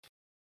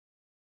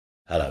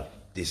Hello,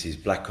 this is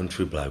Black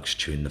Country Blokes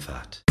chewing the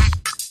fat.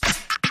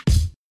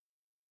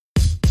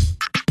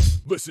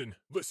 Listen.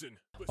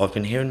 I've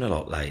been hearing a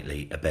lot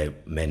lately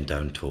about men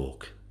don't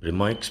talk, but in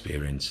my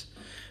experience,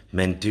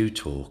 men do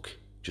talk,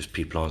 just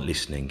people aren't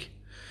listening.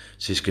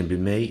 So it's going to be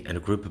me and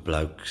a group of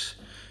blokes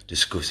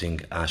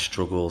discussing our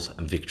struggles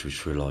and victories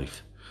through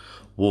life.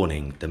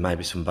 Warning, there may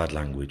be some bad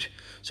language,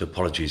 so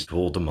apologies to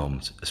all the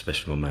moms,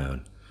 especially my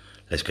own.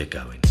 Let's get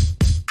going.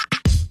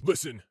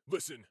 Listen.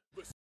 This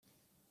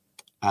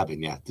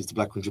is the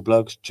Black Country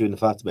Blokes chewing the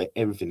fat about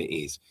everything it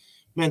is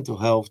mental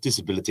health,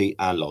 disability,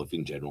 and life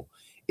in general.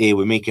 Here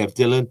with me, Kev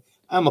Dillon,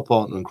 and my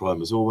partner in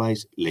crime, as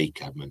always, Lee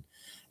Cadman.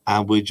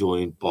 And we're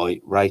joined by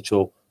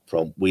Rachel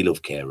from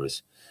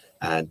WeLoveCarers.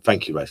 And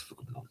thank you, Rachel, for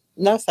coming on.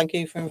 No, thank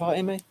you for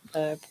inviting me.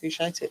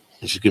 Appreciate it.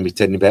 And she's going to be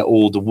telling you about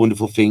all the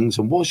wonderful things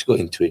and what she got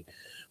into it.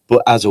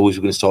 But as always,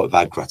 we're going to start with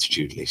our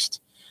gratitude list.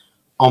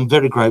 I'm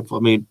very grateful.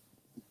 I mean,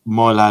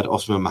 my lad,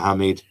 Osman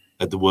Mohammed,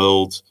 at the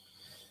World,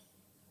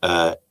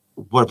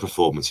 what a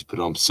performance he put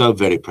on. I'm so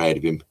very proud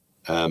of him.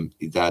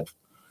 His dad,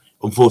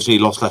 unfortunately,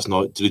 lost last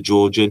night to the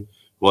Georgian,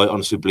 who I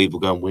honestly believe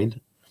will go and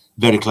win.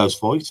 Very close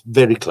fight.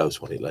 Very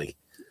close, wasn't it, Lee?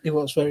 It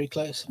was very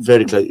close.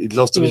 Very close. He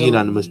lost to be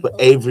unanimous, but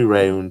every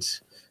round.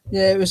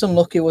 Yeah, it was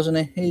unlucky, wasn't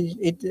it?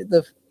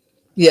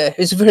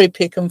 It's a very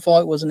pick and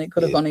fight, wasn't it?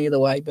 Could have gone either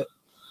way, but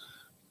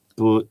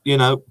we've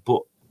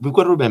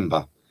got to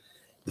remember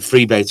the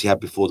 3 bouts he had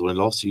before the one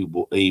loss.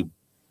 He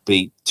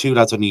beat 2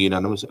 lads on a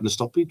unanimous and a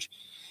stoppage.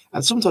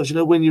 And sometimes,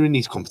 when you're in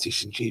these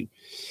competitions,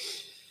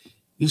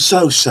 you're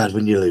so sad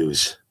when you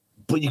lose.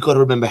 But you've got to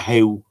remember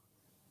how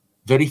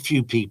very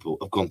few people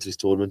have gone to this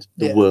tournament.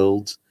 The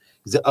World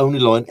is the only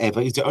line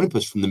ever. He's the only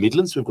person from the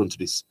Midlands who have gone to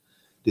this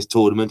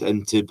tournament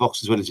and to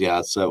box as well as he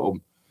has. So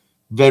I'm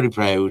very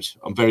proud.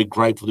 I'm very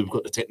grateful that we've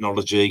got the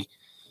technology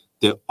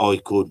that I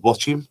could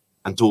watch him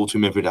and talk to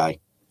him every day.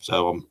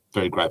 So I'm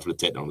very grateful for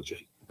the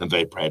technology and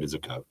very proud as a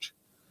coach.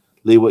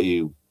 Lee, what are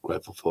you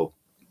grateful for?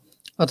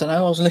 I don't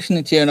know. I was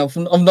listening to you and I've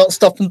not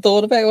stopped and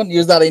thought about it. I wasn't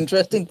use that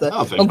interesting.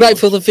 I'm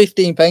grateful for the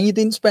 £15 you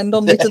didn't spend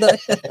on me today.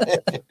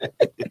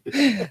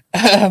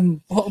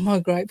 What am I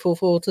grateful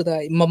for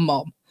today? My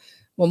mum.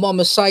 My mum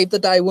has saved the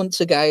day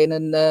once again,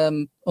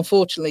 and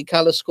unfortunately,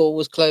 Call's school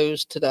was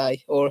closed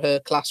today, or her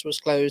class was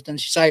closed, and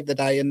she saved the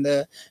day and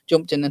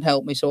jumped in and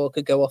helped me so I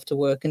could go off to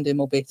work and do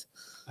my bit.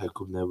 How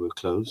come they were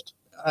closed?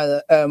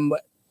 I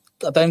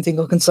don't think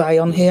I can say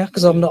on here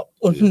because I'm not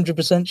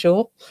 100%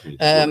 sure.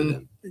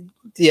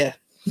 Yeah.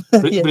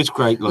 But it's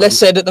great. Less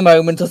said at the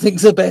moment. I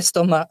think the best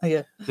on that.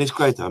 Yeah. It's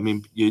great. I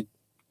mean, your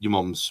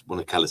mum's one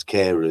of Call's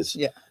carers.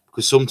 Yeah.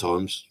 Because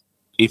sometimes,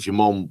 if your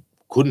mum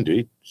couldn't do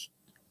it,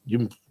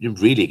 you're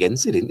really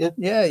against it, isn't you?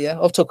 Yeah.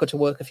 I've took her to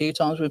work a few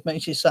times with me.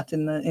 She's sat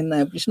in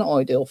there. But it's not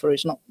ideal for her.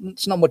 It's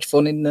not much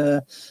fun in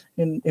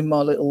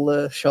my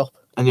little shop.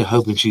 And you're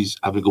hoping she's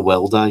having a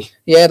well day.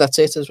 Yeah, that's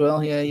it as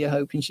well. Yeah, you're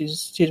hoping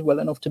she's well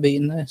enough to be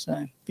in there.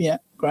 So yeah,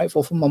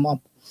 grateful for my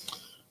mum.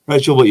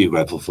 Rachel, what are you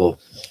grateful for?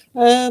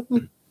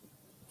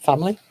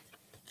 Family,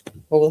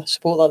 all the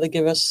support that they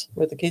give us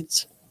with the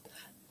kids.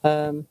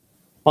 My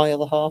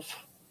other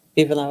half,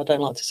 even though I don't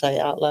like to say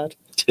it out loud,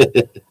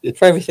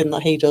 for everything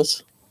that he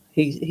does.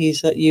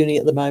 He's at uni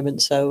at the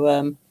moment,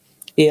 so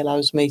he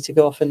allows me to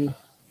go off and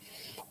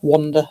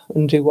wander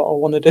and do what I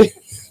want to do.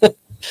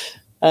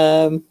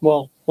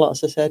 Well, like I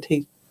said,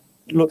 he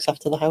looks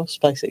after the house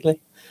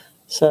basically.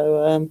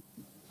 So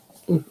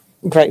I'm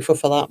grateful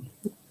for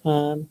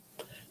that.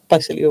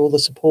 Basically all the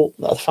support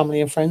that the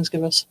family and friends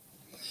give us.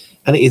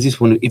 And it is this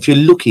one, if you're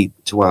lucky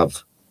to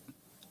have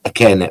a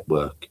care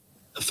network,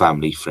 a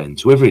family,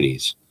 friends, whoever it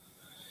is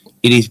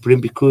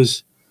brilliant,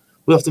 because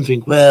we often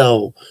think,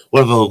 well,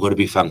 what have I got to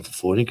be thankful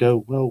for? And you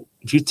go, well,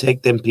 if you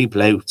take them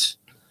people out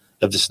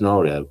of the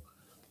scenario,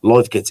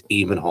 life gets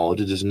even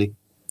harder, doesn't it?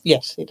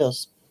 Yes, it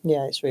does.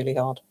 Yeah, it's really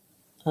hard.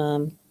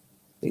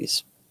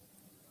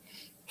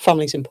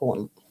 Family's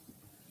important.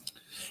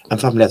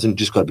 And family hasn't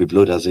just got to be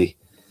blood, has he?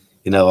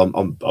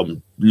 I'm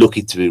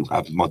lucky to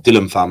have my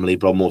Dillon family,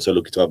 but I'm also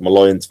lucky to have my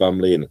Lyons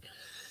family,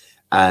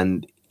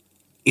 and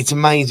it's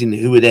amazing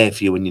who are there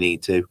for you when you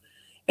need to.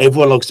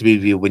 Everyone likes to be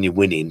with you when you're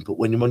winning, but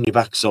when you're on your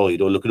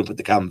backside or looking up at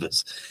the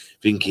canvas,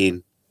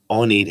 thinking,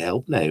 "I need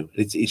help now,"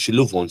 it's your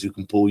loved ones who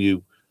can pull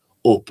you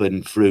up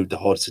and through the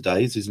hardest of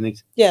days, isn't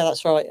it? Yeah,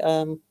 that's right.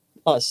 Like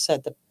I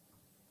said,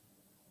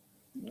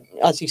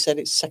 as you said,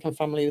 it's second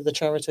family with the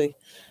charity.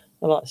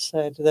 Like I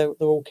said, they're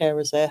all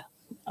carers there.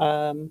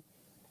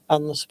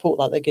 And the support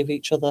that they give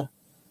each other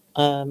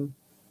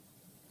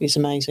is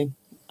amazing.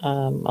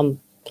 And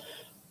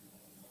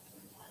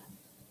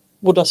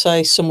would I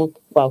say some of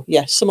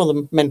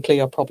them mentally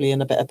are probably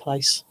in a better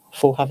place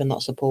for having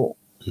that support.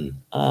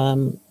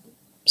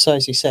 So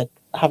as you said,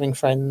 having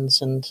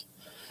friends and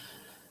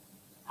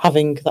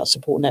having that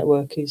support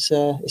network is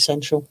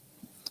essential.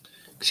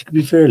 Because it can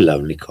be very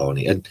lonely, can't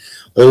it? And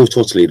I always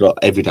talk to Lee,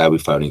 every day we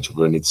phone each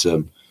other, and it's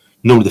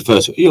normally the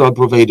first,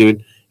 brother, how you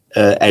doing?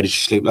 How did you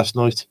sleep last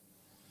night?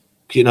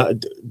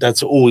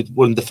 That's always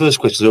one of the first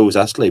questions I always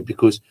ask Lee,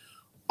 because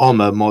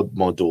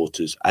my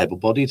daughter's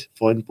able-bodied,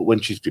 fine, but when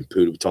she's been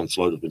pooed with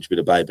tonsillitis, when she's been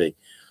a baby,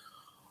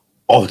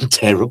 I'm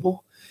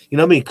terrible. You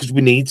know what I mean? Because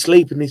we need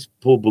sleep, and this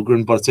poor bugger,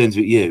 and by the terms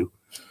of it,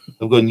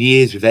 I've gone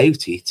years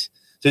without it.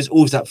 So it's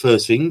always that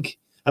first thing.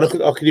 And I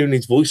could hear in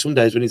his voice some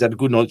days when he's had a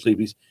good night's sleep,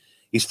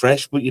 he's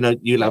fresh, but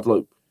you'll have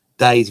like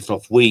days, if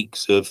not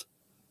weeks, of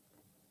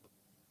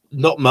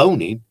not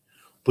moaning,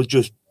 but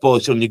just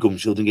biting on your gum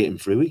shield and getting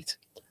through it.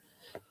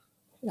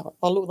 Yeah,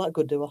 I look that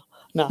good, do I?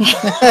 No.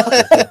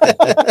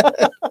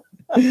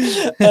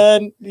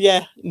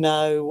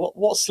 No.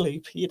 What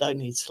sleep? You don't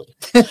need sleep.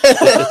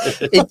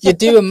 You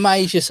do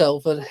amaze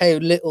yourself at how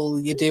little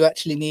you do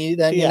actually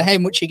need it, and how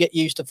much you get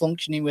used to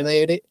functioning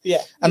without it.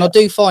 Yeah. And I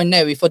do find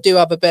now, if I do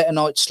have a better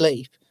night's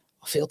sleep,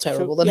 I feel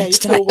terrible the next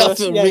day. I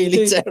feel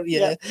really terrible.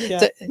 Yeah.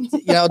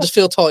 I just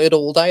feel tired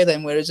all day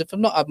then. Whereas if I've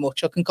not had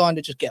much, I can kind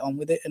of just get on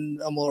with it,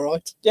 and I'm all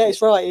right. Yeah,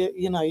 it's right.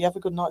 You have a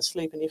good night's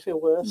sleep and you feel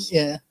worse.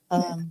 Yeah.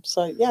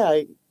 So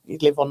you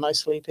live on no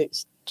sleep.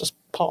 It's just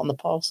part and the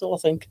parcel, I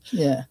think.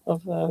 Yeah.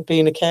 Of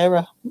being a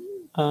carer.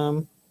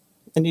 And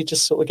you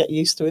just sort of get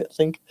used to it, I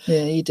think.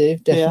 Yeah, you do.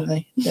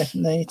 Definitely.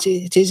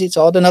 It's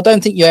odd. And I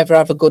don't think you ever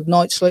have a good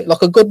night's sleep.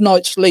 Like, a good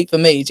night's sleep for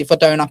me is if I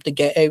don't have to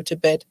get out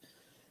of bed.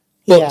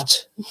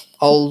 But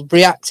I'll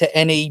react to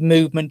any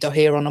movement I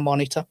hear on a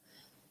monitor.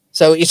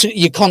 So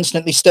you're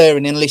constantly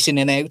stirring and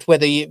listening out,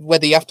 whether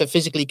you have to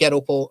physically get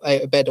up or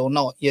out of bed or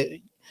not.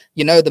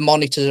 You know the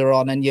monitors are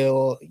on, and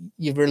you're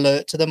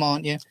alert to them,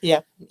 aren't you?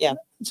 Yeah.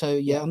 So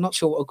I'm not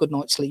sure what a good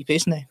night's sleep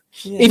is now.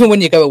 Yeah. Even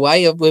when you go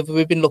away,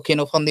 we've been lucky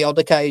enough on the odd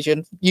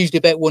occasion, usually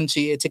about once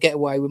a year, to get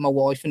away with my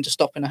wife and to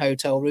stop in a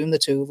hotel room, the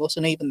two of us,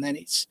 and even then,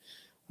 I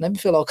never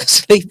feel like I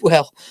sleep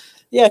well.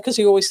 Yeah, because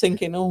you're always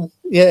thinking,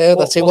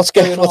 that's it. What's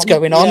going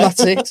on? Yeah.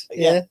 That's it.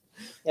 Yeah.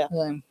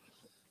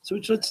 So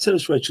would you like to tell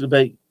us, Rachel,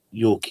 about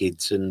your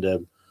kids and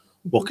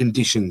what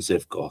conditions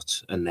they've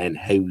got, and then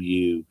how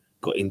you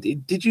got in?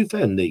 Did you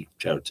found the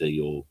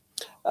charity or?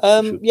 I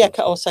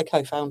would say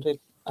co-founded,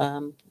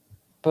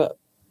 but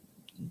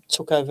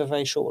took over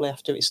very shortly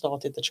after it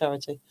started, the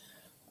charity.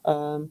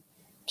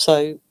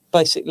 So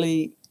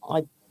basically,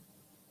 I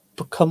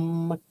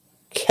become a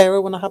carer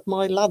when I had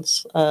my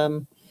lads.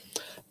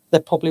 They're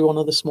probably one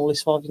of the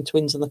smallest surviving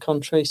twins in the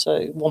country,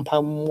 so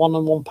 £1.1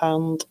 and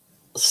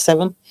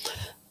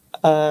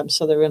 £1.7.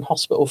 So they were in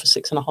hospital for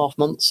 6.5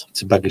 months.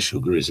 It's a bag of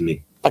sugar, isn't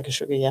it? Bag of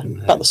sugar, yeah.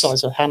 About the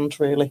size of a hand,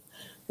 really.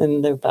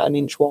 And they were about an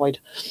inch wide.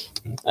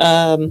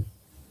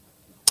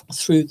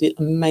 Through the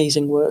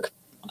amazing work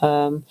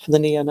for the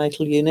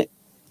neonatal unit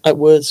at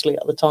Wordsley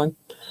at the time.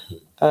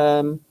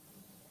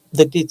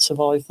 They did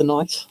survive the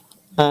night.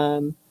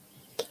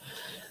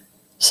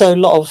 So a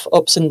lot of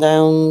ups and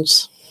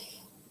downs.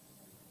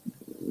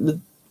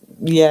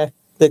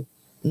 They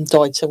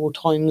died several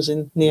times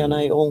in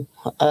neonatal.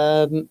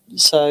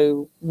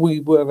 So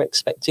we were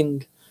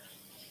expecting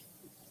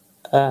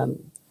the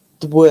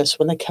worst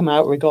when they come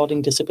out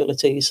regarding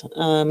disabilities.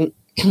 But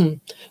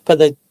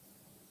they've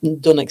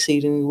done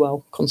exceedingly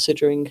well,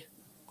 considering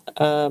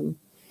the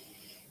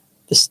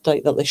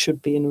state that they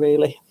should be in,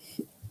 really.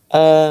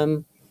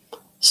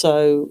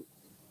 So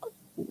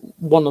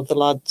one of the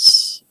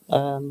lads,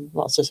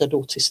 like I said,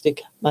 autistic,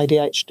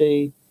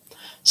 ADHD,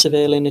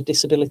 severe learning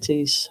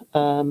disabilities,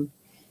 other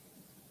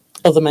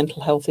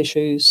mental health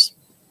issues,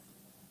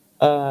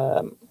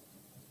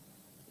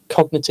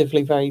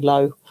 cognitively very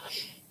low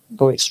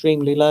or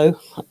extremely low,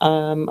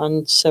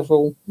 and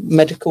several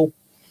medical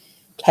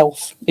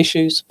health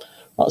issues.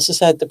 Like I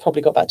said, they've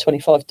probably got about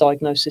 25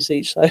 diagnoses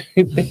each, so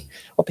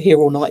I'll be here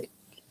all night.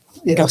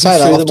 Yeah, I say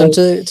that often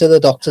to the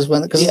doctors,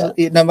 because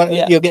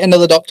you'll get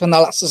another doctor and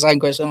they'll ask the same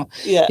question.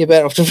 Yeah, you're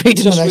better off to read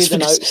just the read the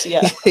notes.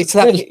 Yeah, it's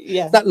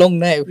that long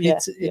now. Yeah,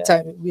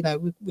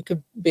 we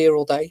could be here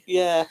all day.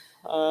 Yeah,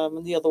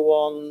 and the other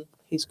one,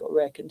 he's got a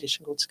rare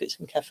condition called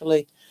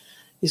schizencephaly.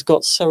 He's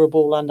got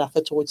cerebral and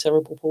athetoid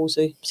cerebral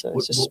palsy, so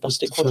it's a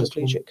spastic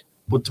quadriplegic.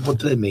 What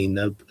do they mean,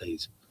 though,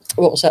 please?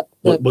 What was that?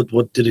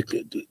 What did it?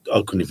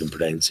 I couldn't even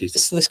pronounce it.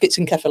 It's the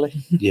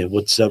schizencephaly. Yeah,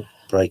 what's that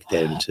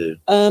breakdown to?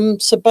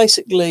 So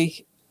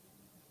basically,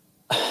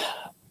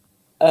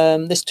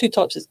 there's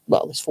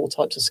four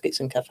types of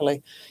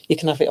schizencephaly. You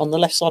can have it on the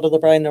left side of the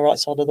brain, the right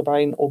side of the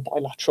brain, or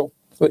bilateral,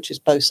 which is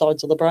both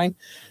sides of the brain.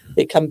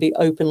 It can be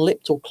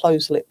open-lipped or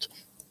closed-lipped.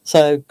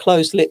 So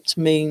closed-lipped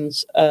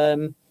means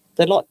they're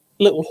like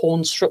little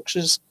horn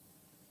structures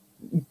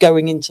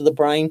going into the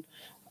brain.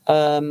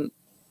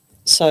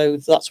 So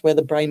that's where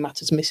the brain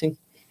matter's missing.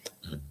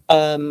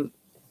 An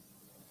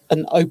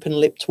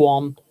open-lipped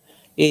one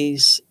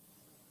is,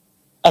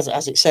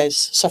 as it says,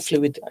 so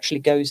fluid actually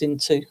goes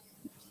into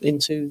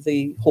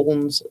the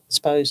horns, I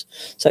suppose.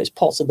 So it's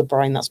parts of the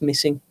brain that's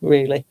missing,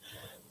 really.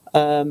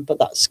 But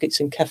that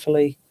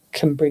schizencephaly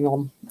can bring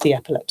on the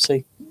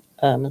epilepsy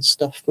and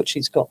stuff, which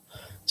he's got.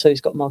 So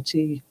he's got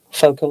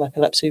multifocal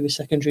epilepsy with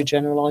secondary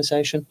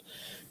generalisation.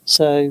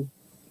 So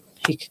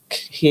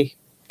he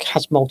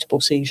has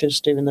multiple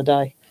seizures during the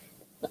day,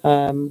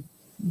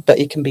 but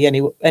it can be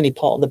any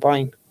part of the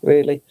brain,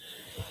 really.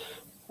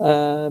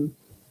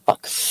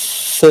 Back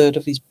third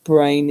of his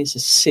brain is a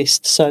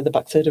cyst, so the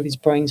back third of his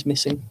brain's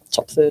missing,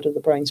 top third of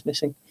the brain's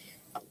missing,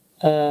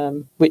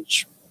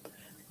 which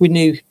we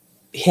knew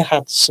he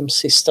had some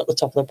cysts at the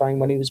top of the brain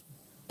when he was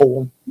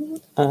born.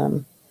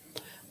 But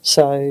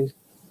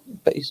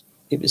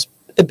it was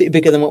a bit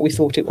bigger than what we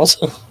thought it was.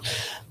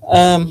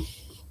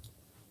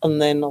 And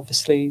then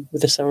obviously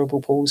with the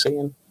cerebral palsy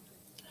and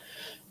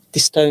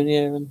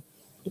dystonia and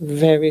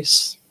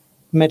various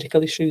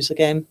medical issues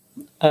again.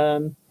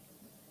 Not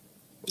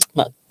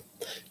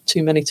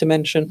too many to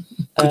mention.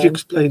 Could you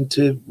explain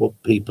to what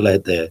people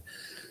out there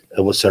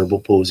what cerebral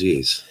palsy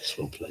is?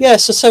 Yeah,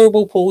 so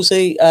cerebral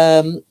palsy,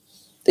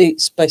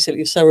 it's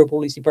basically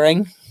cerebral is your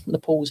brain, and the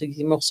palsy is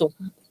your muscle.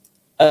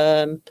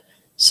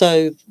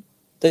 So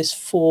there's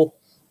 4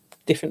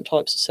 different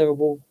types of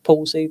cerebral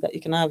palsy that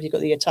you can have. You've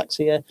got the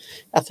ataxia,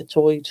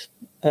 athetoid,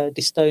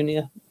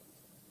 dystonia,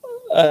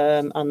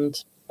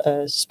 and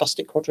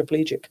spastic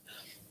quadriplegic,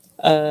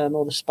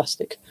 or the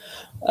spastic.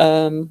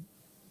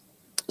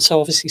 So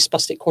obviously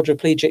spastic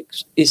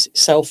quadriplegic is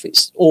itself,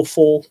 it's all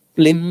 4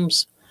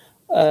 limbs.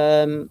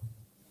 Like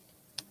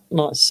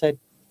I said,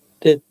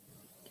 they're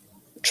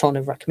trying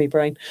to rack my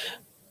brain.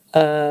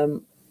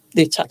 The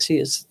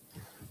ataxia is,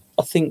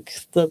 I think,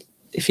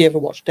 if you ever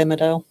watched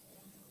Emmerdale,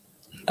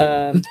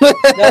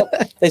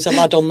 there's a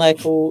lad on there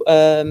called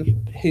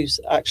who's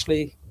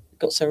actually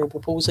got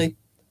cerebral palsy.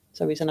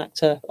 So he's an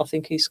actor. I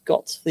think he's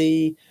got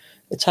the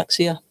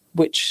ataxia,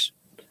 which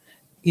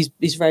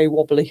he's very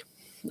wobbly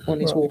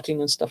when he's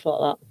walking and stuff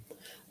like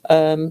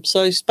that.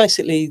 So it's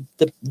basically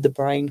the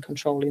brain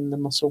controlling the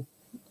muscle,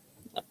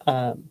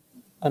 or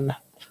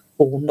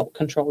not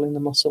controlling the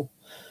muscle.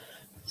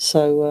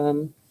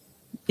 So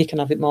you can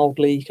have it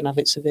mildly, you can have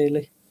it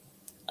severely.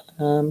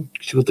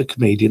 She was the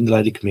comedian, the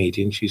lady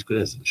comedian. She's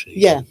good, isn't she?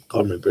 Yeah.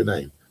 Can't remember her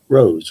name.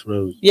 Rose.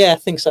 Yeah, I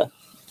think so.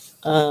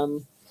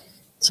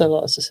 So,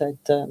 like I said,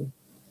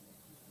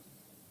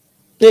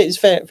 it's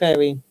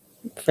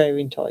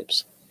varying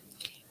types.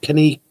 Can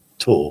he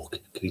talk?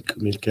 Can he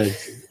communicate?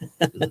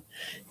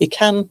 He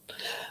can.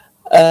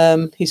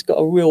 He's got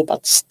a real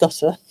bad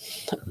stutter,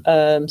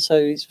 so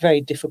it's very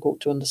difficult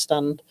to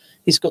understand.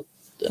 He's got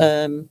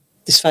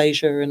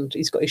dysphagia, and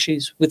he's got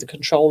issues with the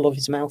control of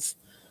his mouth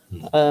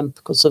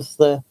because of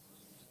the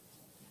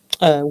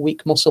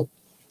weak muscle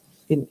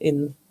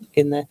in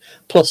there.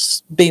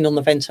 Plus, being on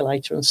the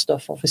ventilator and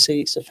stuff, obviously,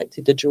 it's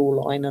affected the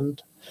jawline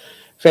and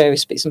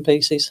various bits and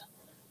pieces.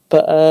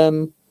 But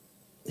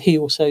he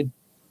also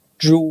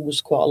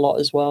drools quite a lot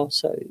as well,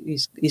 so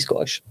he's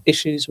got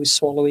issues with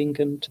swallowing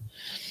and.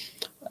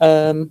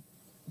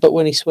 But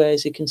when he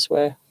swears, he can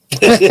swear.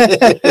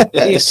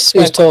 He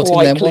swears taught him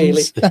quite them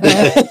clearly.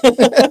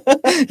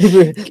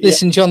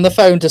 Listen to you on the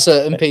phone to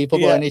certain people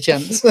by any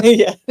chance.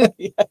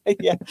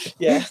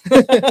 yeah.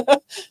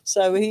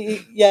 So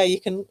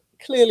you can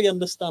clearly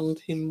understand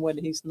him when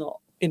he's not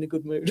in a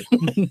good mood.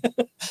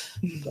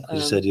 You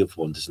said the other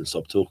one doesn't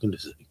stop talking,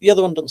 does he? The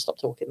other one doesn't stop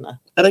talking now.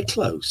 Are they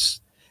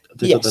close? Have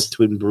they got that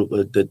twin,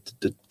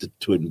 the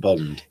twin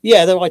bond?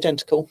 Yeah, they're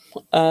identical.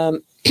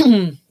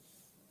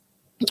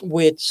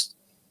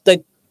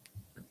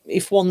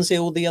 If one's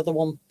ill, the other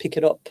one pick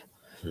it up.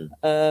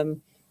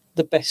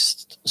 The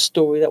best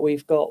story that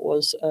we've got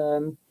was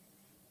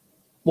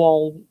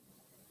while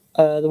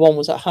the one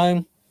was at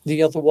home,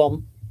 the other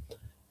one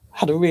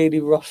had a really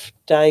rough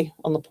day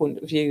on the point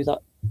of view that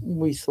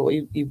we thought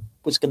he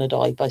was going to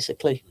die,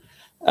 basically,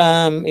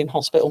 in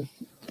hospital.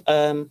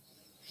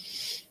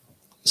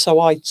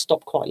 So I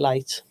stopped quite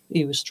late.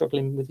 He was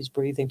struggling with his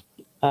breathing.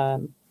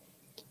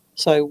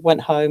 So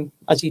went home,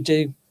 as you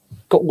do,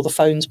 got all the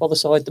phones by the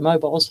side, the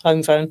mobiles,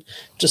 home phone,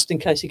 just in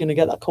case you're going to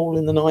get that call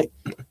in the night.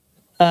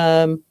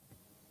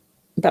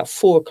 About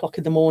 4 o'clock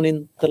in the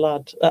morning, the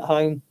lad at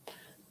home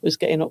was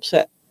getting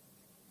upset.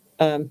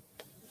 Thought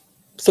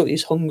he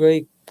was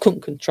hungry,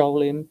 couldn't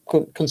console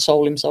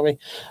him, sorry.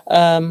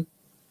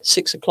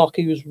 6 o'clock,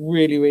 he was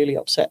really, really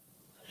upset.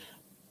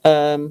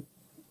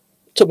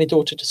 Took my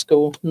daughter to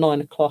school.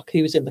 9 o'clock,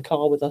 he was in the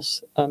car with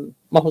us.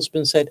 My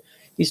husband said,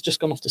 he's just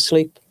gone off to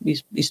sleep.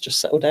 He's just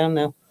settled down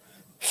now.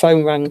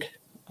 Phone rang,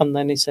 and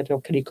then he said, "Oh,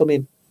 can you come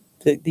in?"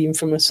 The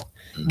infamous,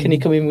 "Can you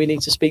come in? We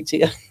need to speak to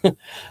you."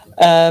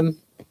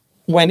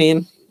 Went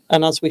in,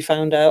 and as we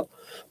found out,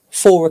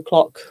 4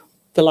 o'clock,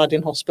 the lad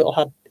in hospital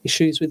had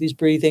issues with his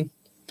breathing.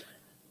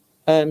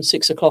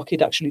 6 o'clock,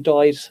 he'd actually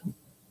died.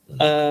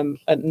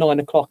 At 9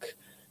 o'clock,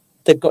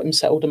 they'd got him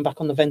settled and back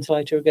on the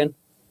ventilator again.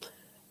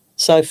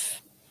 So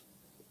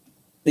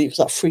it was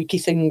that freaky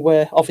thing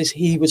where obviously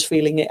he was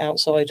feeling it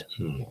outside.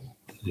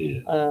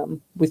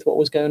 With what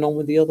was going on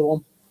with the other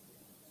one.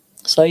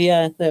 So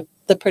yeah,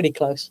 they're pretty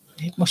close.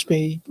 It must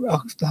be.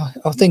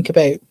 I'll think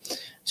about.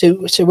 So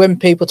when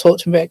people talk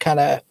to me about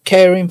Calla,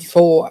 caring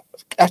for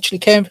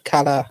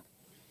Calla,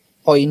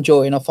 I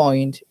enjoy and I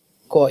find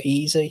quite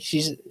easy.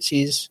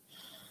 She's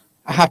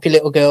a happy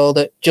little girl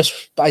that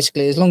just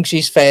basically, as long as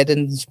she's fed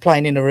and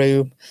playing in a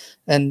room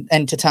and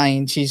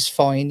entertained, she's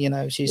fine. You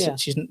know, she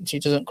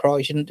doesn't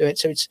cry, she doesn't do it.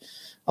 So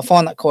I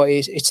find that quite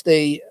easy. It's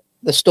the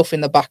stuff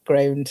in the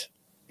background.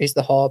 is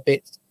the hard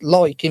bit,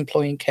 like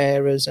employing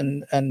carers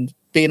and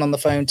being on the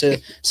phone to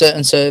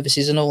certain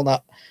services and all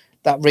that.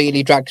 That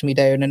really drags me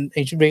down, and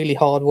it's really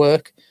hard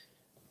work.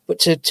 But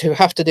to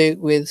have to do it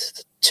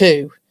with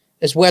two,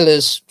 as well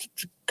as,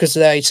 because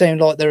they seem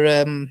like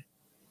they're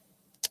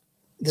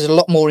there's a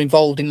lot more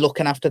involved in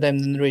looking after them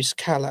than there is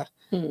Calla.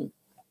 You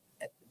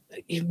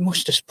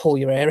must just pull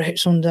your hair out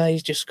some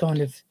days, just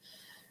kind of.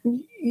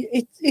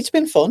 It's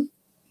been fun.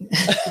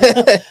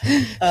 The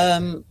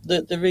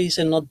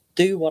reason I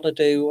do what I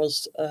do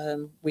was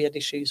we had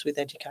issues with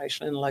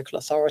education in the local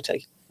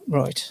authority.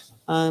 Right.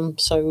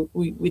 So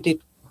we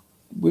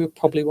were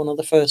probably one of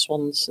the first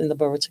ones in the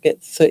borough to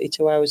get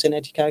 32 hours in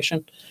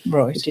education.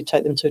 Right. We did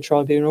take them to a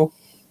tribunal.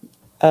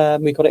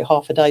 We got it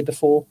half a day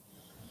before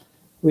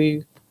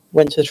we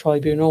went to the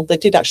tribunal. They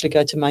did actually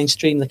go to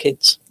mainstream the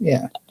kids.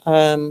 Yeah.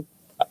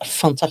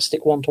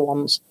 Fantastic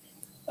one-to-ones.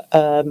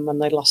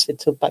 And they lasted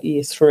till about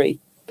year 3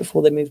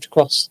 before they moved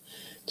across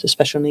to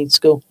special needs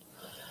school.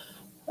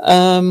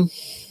 It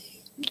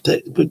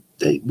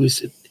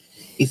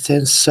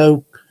sounds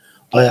so.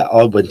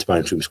 I went to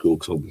mainstream school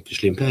because I'm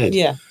visually impaired.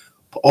 Yeah.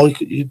 But I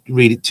could you'd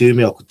read it to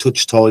me. I could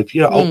touch type.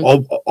 You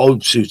know, I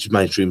suited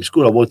mainstream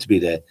school. I wanted to be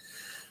there.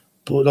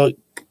 But like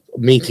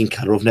meeting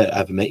Calla, I've never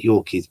ever met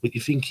your kids. But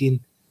you're thinking,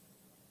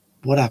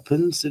 what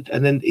happens?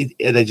 And then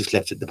are they just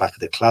left at the back of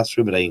the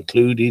classroom? Are they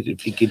included?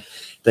 And thinking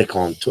they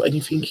can't talk. And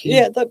you're thinking,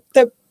 yeah,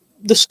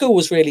 the school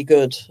was really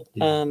good.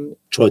 Yeah.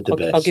 Tried the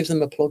best. I'll give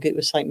them a plug. It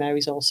was St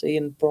Mary's RC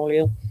in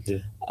Broglio. Yeah.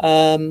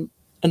 And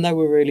they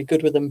were really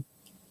good with them,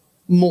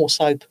 more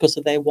so because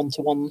of their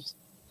one-to-ones.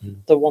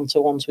 The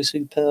one-to-ones were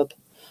superb.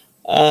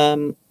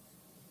 And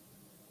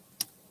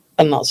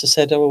as I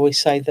said, I always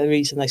say the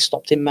reason they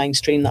stopped in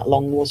mainstream that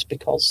long was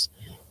because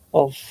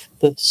of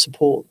the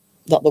support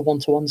that the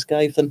one-to-ones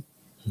gave them.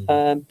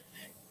 I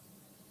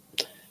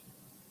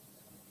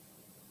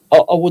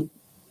would.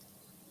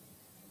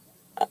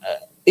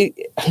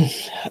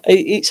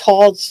 It's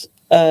hard.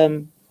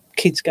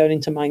 Kids going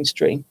into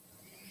mainstream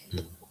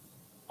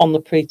on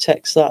the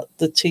pretext that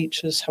the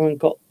teachers haven't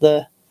got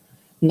the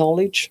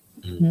knowledge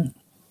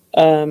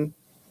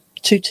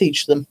to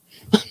teach them,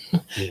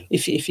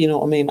 if you know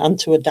what I mean, and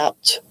to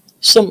adapt.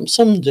 Some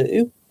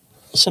do,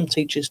 some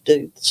teachers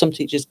do. Some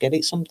teachers get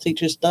it, some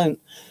teachers don't.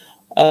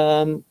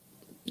 I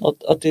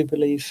do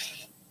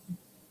believe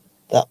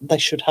that they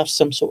should have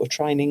some sort of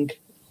training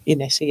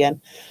in SEN,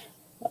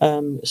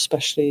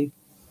 especially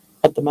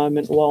at the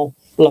moment while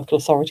local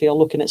authority are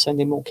looking at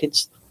sending more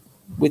kids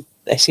with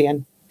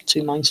SEN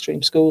to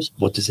mainstream schools.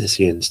 What does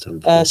SEN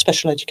stand for?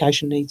 Special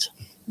education needs.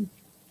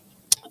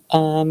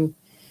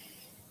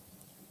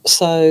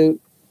 So,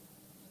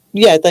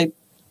 yeah, they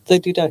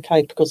did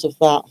okay because of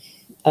that.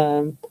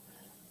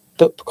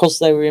 But because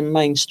they were in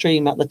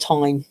mainstream at the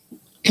time,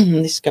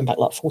 this is going back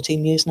like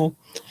 14 years now,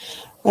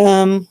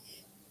 the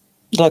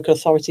local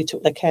authority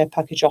took their care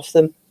package off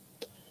them.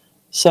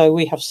 So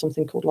we have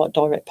something called like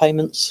direct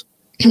payments,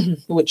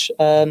 which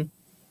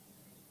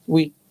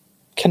we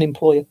can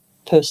employ a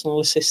personal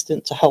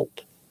assistant to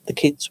help the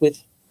kids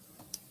with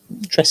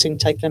dressing,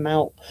 taking them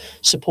out,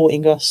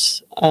 supporting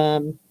us.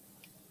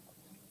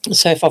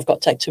 So if I've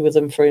got to take 2 of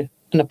them for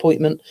an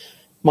appointment,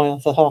 my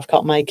other half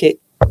can't make it,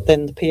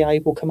 then the PA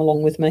will come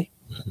along with me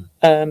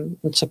and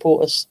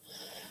support us.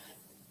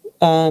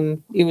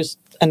 It was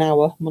an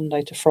hour,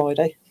 Monday to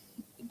Friday,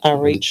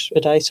 hour each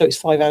a day. So it's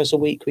 5 hours a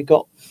week we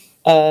got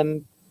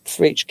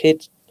for each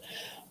kid.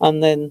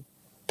 And then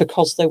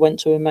because they went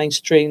to a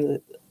mainstream,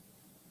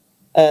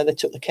 they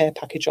took the care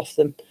package off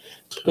them,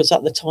 because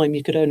at the time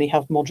you could only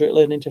have moderate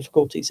learning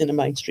difficulties in a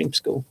mainstream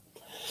school.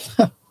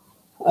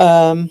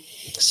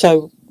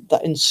 So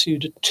that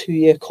ensued a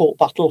 2-year court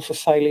battle for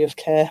failure of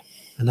care.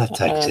 And that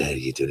takes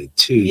you doing it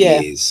 2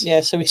 years.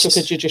 Yeah, so we took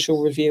a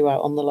judicial review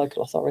out on the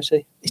local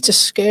authority. It's a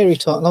scary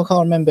time. Like, I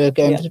remember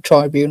going to the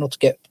tribunal to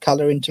get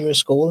Calla into a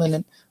school, and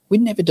then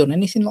we'd never done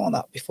anything like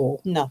that before.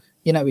 No.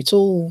 You know, it's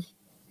all,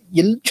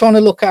 you're trying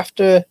to look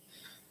after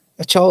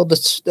a child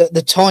that's, at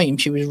the time,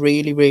 she was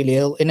really, really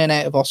ill, in and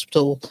out of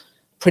hospital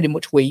pretty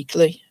much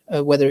weekly,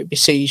 whether it be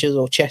seizures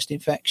or chest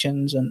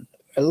infections, and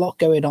a lot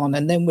going on.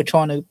 And then we're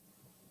trying to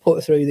put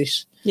her through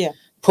this. Yeah.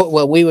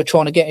 We were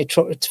trying to get it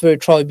through a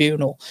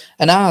tribunal,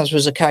 and ours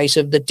was a case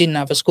of they didn't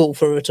have a school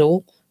for her at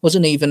all.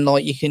 Wasn't even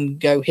like you can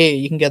go here,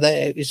 you can go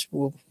there.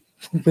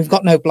 We've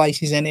got no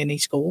places in any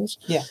schools.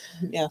 Yeah.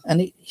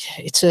 And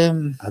it's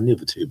and the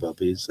other 2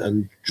 bobbies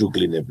and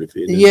juggling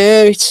everything.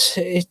 Yeah, it's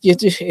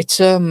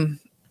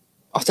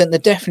I think there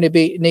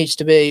definitely needs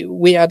to be.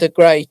 We had a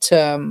great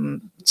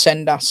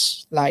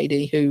Sendas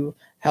lady who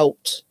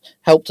helped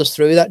us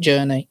through that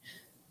journey.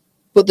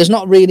 But there's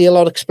not really a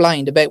lot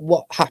explained about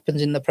what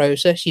happens in the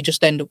process. You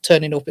just end up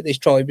turning up at this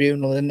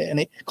tribunal, and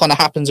it kind of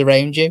happens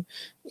around you.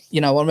 You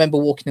know, I remember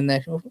walking in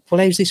there, well,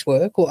 how's this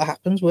work? What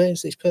happens?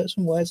 Where's this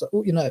person? Where's that?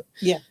 Oh, you know,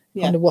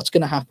 kind of what's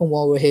going to happen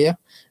while we're here.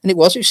 And it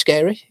was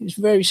scary. It was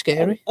very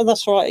scary. And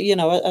that's right. You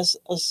know, as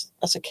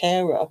a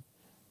carer,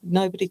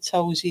 nobody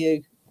tells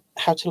you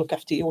how to look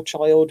after your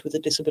child with a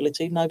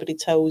disability. Nobody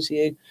tells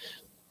you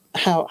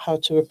how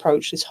to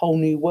approach this whole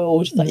new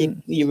world that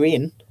you're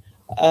in,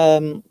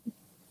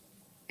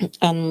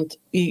 and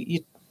you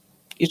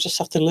just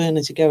have to learn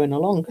as you're going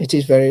along. It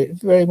is very,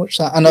 very much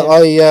that. And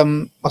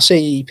I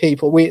see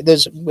people.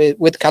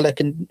 With colour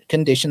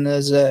condition,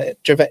 there's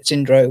Dravet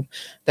syndrome.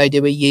 They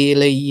do a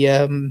yearly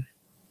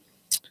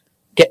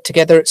get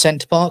together at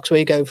Centre Parks where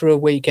you go for a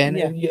weekend,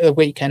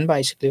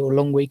 basically, or a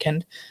long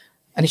weekend,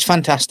 and it's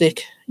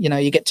fantastic. You know,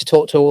 you get to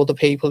talk to all the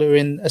people who are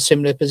in a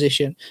similar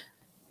position,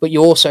 but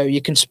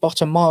you can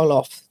spot a mile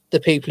off the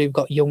people who've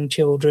got young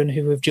children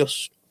who have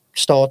just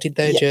started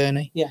their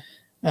journey. Yeah.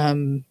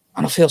 And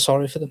I feel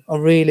sorry for them. I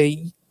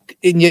really.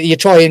 And you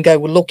try and go,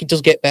 well, look, it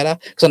does get better,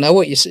 because I know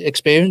what you're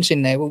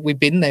experiencing there. We've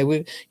been there.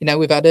 We've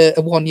had a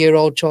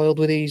 1-year-old child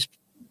with his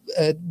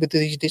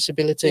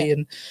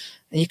disability,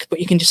 but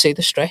you can just see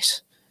the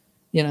stress,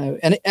 you know.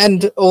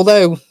 And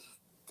although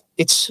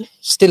it's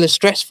still as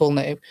stressful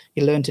now,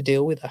 you learn to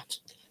deal with that.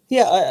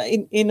 Yeah,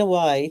 in a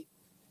way,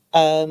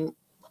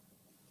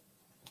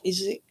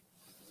 is it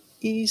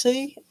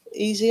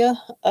easier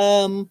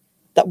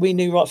that we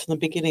knew right from the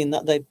beginning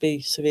that they'd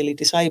be severely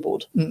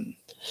disabled?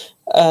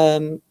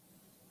 For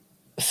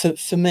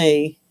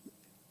me,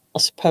 I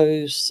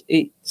suppose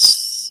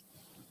it's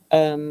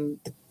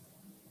the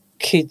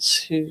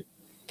kids who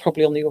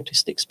probably on the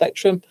autistic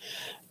spectrum,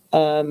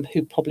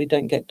 who probably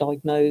don't get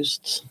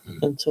diagnosed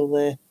until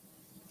they're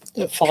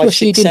 5, Plus,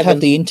 6, you didn't 7.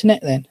 have the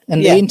internet then,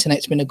 and the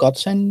internet's been a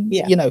godsend.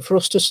 Yeah. You know, for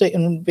us to sit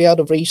and be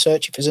able to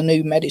research if there's a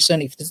new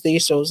medicine, if there's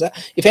this or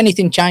that, if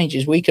anything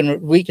changes, we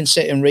can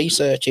sit and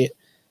research it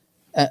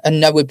and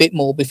know a bit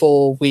more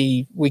before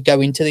we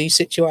go into these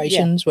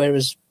situations.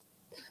 Whereas,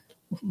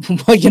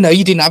 well, you know,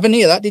 you didn't have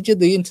any of that, did you?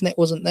 The internet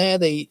wasn't there.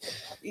 Like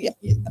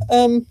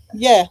I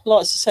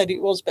said,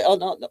 it was, but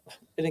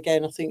and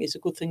again, I think it's a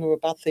good thing or a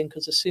bad thing,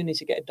 because as soon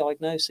as you get a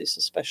diagnosis,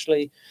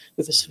 especially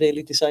with the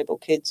severely disabled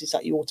kids, is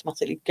that you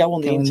automatically go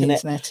on the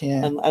internet,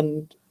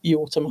 and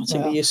you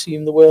automatically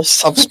assume the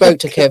worst. I've spoke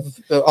to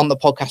Kev on the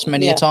podcast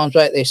many a times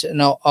about this,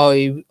 and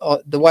I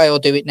the way I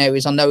do it now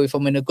is I know if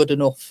I'm in a good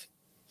enough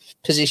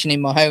position in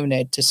my own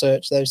head to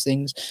search those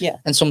things.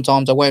 And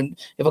sometimes I won't.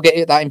 If I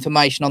get that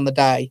information on the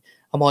day,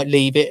 I might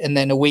leave it, and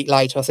then a week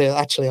later I feel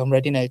actually I'm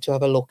ready now to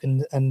have a look,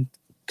 and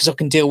because I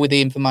can deal with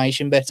the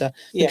information better.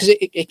 Because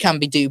it can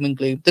be doom and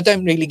gloom. They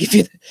don't really give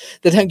you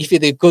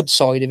the good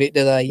side of it,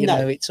 do they? You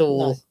know, it's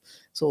all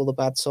the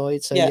bad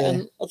side. So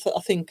and I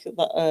think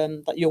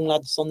that that young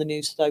lad's on the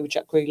news today with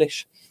Jack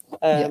Grealish,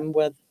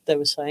 where they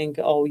were saying,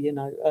 oh, you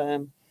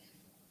know,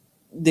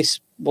 this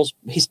was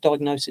his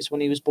diagnosis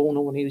when he was born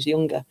or when he was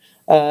younger,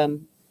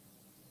 and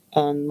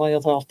my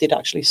other half did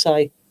actually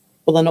say,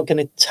 well, they're not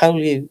going to tell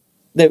you.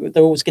 They're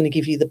always going to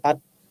give you the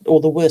bad or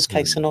the worst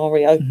case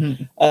scenario,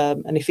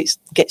 and if it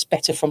gets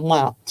better from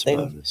that,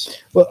 then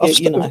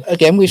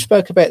again, we've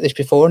spoke about this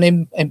before,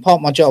 and in part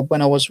of my job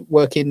when I was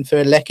working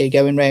for Lecky,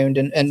 going around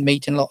and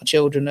meeting a lot of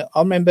children, I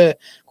remember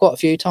quite a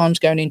few times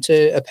going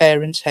into a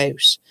parent's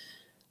house,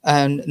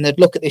 and they'd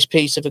look at this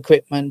piece of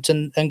equipment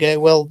and go,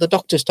 well, the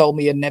doctors told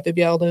me you'd never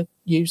be able to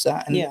use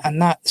that,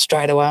 and that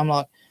straight away I'm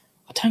like,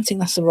 I don't think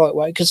that's the right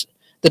way, because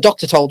the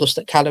doctor told us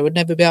that Calla would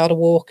never be able to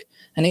walk.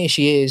 And here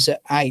she is at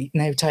 8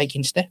 now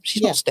taking steps.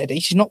 She's not steady.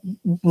 She's not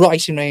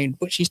racing around,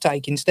 but she's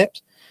taking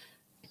steps.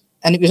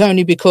 And it was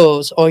only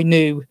because I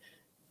knew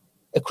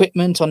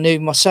equipment, I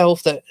knew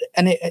myself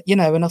and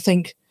I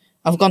think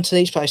I've gone to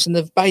these places and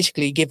they've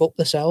basically give up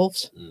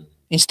themselves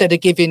instead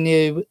of giving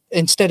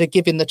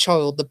the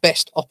child the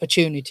best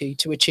opportunity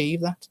to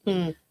achieve that.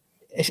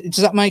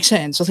 Does that make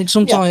sense? I think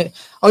sometimes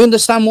I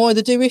understand why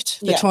they do it.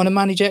 They're trying to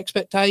manage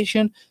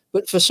expectation,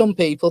 but for some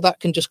people that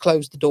can just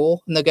close the door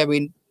and they're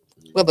going,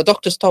 well, the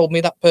doctors told me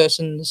that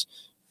person's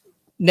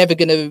never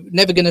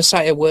gonna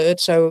say a word,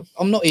 so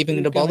I'm not even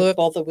gonna bother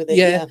with it.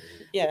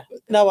 Yeah.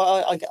 No,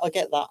 I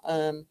get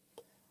that.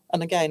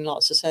 And again, like I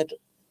said,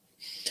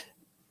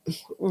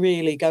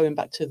 really going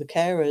back to the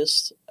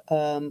carers,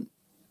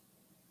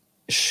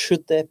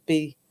 should there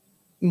be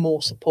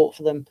more support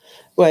for them?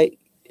 Where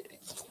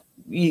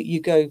you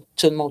go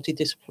to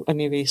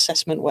multidisciplinary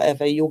assessment,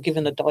 whatever, you're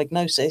given a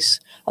diagnosis,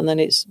 and then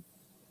it's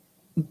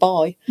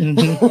bye.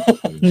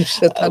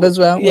 Said that as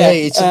well.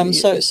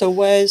 So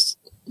where's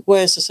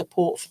the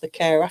support for the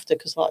care after?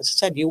 Because like I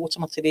said, you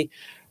automatically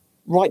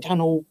write down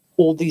all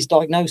these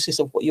diagnoses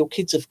of what your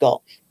kids have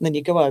got, and then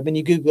you go home and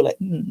you Google it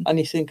and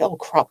you think, oh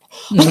crap,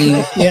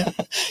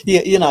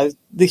 you know,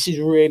 this is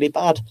really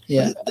bad.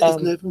 There's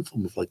no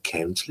form of like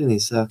counselling,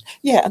 is there?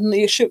 And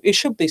it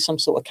should be some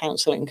sort of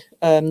counselling.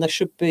 There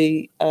should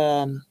be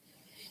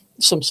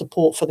some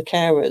support for the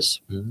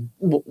carers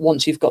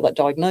once you've got that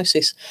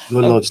diagnosis.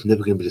 Your life's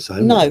never going to be the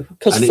same. No,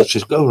 because it's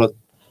just go, right,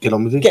 get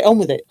on with it. Get on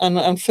with it.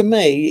 And for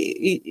me,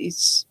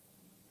 it's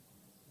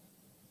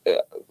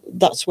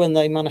that's when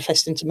they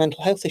manifest into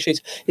mental health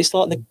issues. It's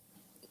like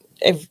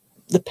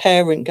the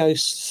parent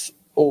goes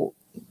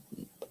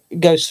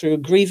through a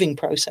grieving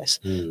process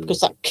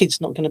because that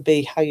kid's not going to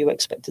be how you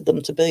expected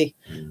them to be.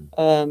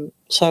 So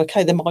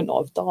okay, they might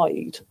not have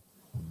died,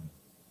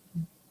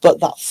 but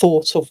that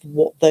thought of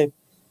what they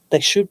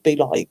should be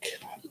like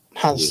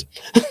has,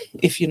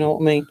 if you know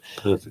what I mean.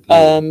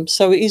 Perfectly.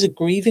 So it is a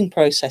grieving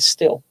process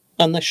still,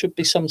 and there should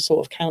be some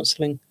sort of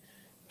counselling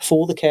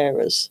for the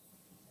carers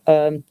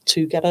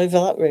to get over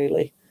that,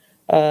 really,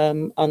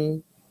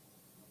 and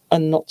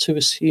not to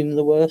assume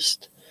the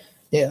worst.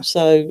 Yeah.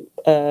 So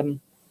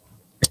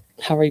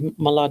Harry,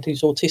 my lad,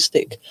 who's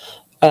autistic,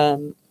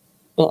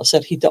 like I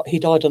said, he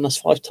died on us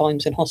 5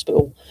 times in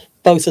hospital.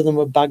 Both of them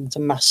were bagged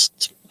and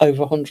masked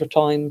over 100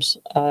 times.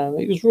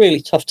 It was a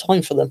really tough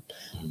time for them.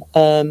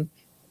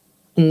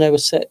 And they were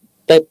set.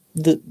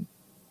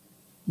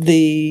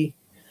 The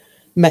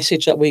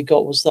message that we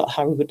got was that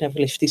Harry would never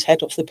lift his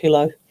head off the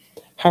pillow.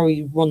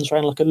 Harry runs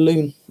around like a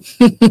loon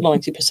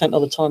 90%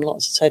 of the time. Like I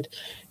said,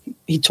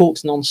 he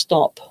talks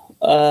non-stop.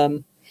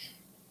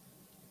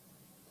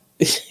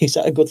 Is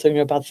that a good thing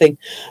or a bad thing?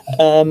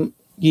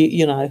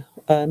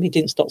 He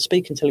didn't stop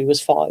speaking until he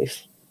was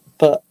 5.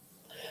 But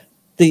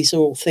these are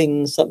all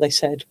things that they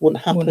said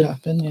wouldn't happen.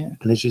 Yeah.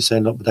 And as you say,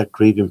 not with that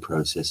grieving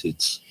process,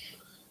 it's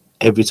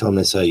every time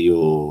they say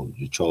your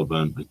child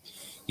won't,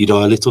 you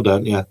die a little,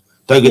 don't you?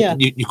 Don't get,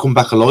 you come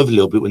back alive a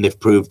little bit when they've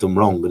proved them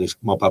wrong, and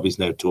my baby's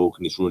now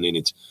talking, it's running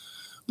it.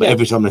 But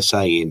every time they're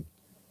saying,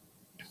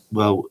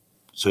 well,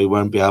 so he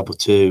won't be able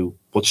to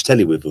watch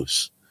telly with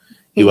us.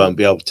 He won't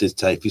be able to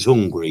take if he's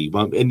hungry. He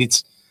won't, and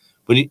it's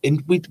we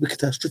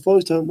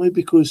catastrophise, don't we?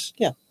 Because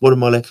what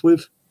am I left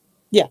with?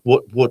 Yeah.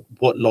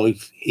 What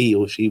life he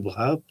or she will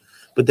have?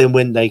 But then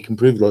when they can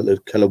prove like the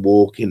colour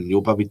walking,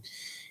 your baby,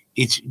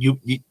 it's you.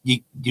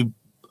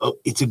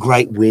 It's a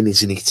great win,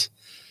 isn't it?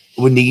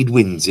 We need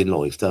wins in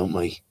life, don't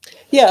we?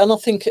 Yeah, and I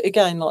think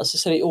again, like I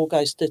said, it all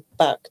goes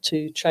back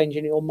to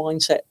changing your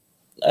mindset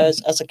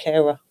as a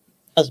carer,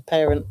 as a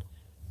parent,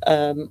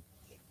 and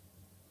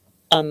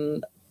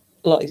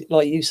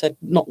like you said,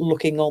 not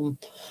looking on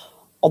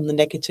the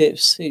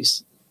negatives.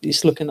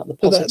 It's looking at the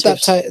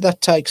positives. That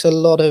takes a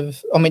lot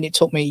of. I mean, it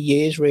took me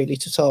years really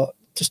to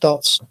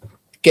start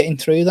getting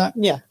through that.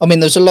 Yeah. I mean,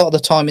 there's a lot of the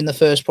time in the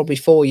first probably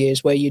 4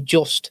 years where you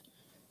just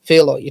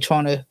feel like you're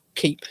trying to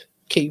keep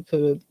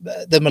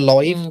them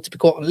alive, to be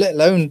quite, let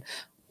alone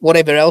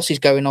whatever else is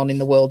going on in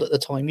the world at the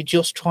time. You're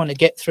just trying to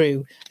get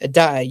through a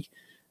day,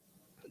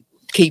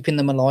 keeping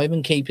them alive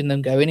and keeping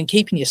them going and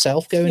keeping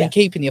yourself going and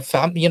keeping your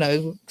family,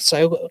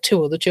 so I've got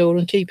 2 other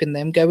children, keeping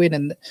them going.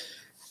 And,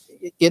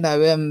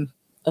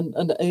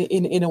 and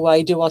in a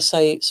way, do I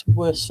say it's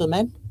worse for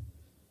men?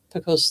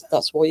 Because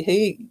that's why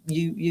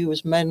you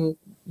as men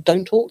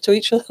don't talk to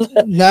each other.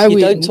 No,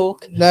 we don't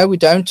talk. No, we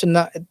don't, and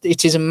that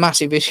it is a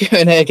massive issue.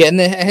 And again,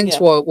 hence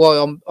why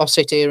I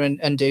sit here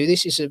and do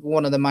this. Is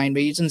one of the main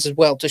reasons as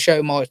well, to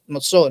show my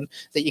son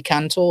that you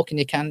can talk and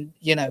you can,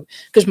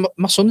 because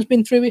my son's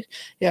been through it.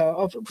 Yeah,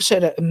 I've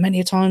said it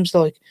many times.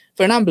 Like,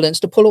 for an ambulance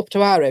to pull up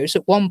to our house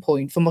at one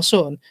point for my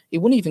son, he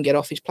wouldn't even get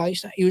off his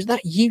place. He was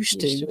that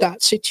used to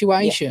that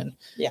situation.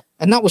 Yeah,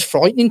 and that was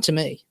frightening to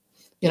me.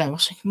 I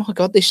was thinking, my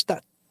God,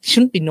 that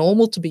shouldn't be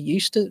normal to be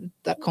used to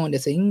that kind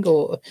of thing.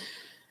 Or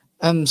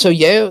that's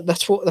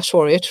what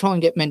we're here to try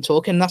and get men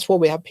talking. And that's why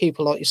we have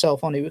people like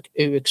yourself on who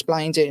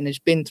explains it and has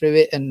been through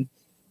it and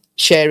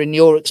sharing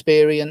your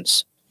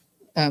experience,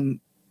 and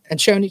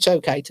showing it's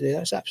okay to do.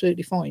 That's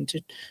absolutely fine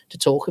to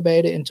talk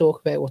about it and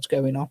talk about what's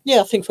going on.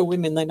 Yeah, I think for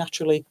women, they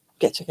naturally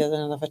get together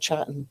and have a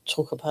chat and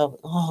talk about,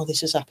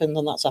 this has happened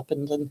and that's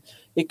happened, and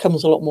it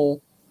comes a lot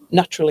more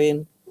naturally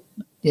and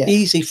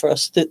easy for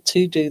us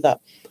to do that.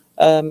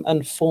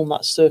 And form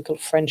that circle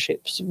of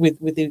friendships with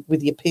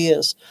your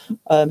peers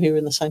who are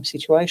in the same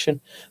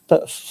situation.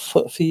 But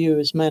for you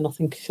as men, I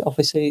think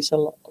obviously it's a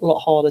lot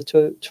harder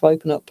to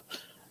open up,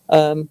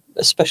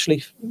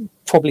 especially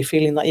probably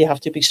feeling that you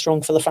have to be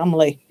strong for the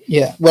family.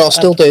 Yeah, well, I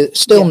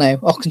still now.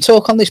 I can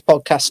talk on this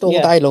podcast all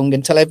day long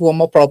and tell everyone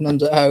my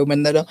problems at home,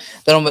 and that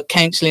I'm at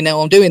counselling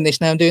now, I'm doing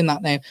this now, I'm doing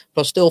that now.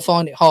 But I still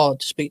find it hard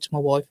to speak to my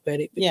wife about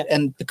it. Yeah.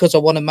 And because I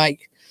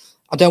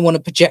don't want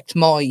to project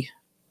my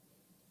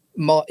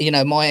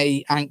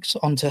angst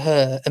onto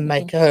her and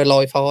make her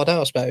life harder,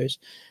 I suppose.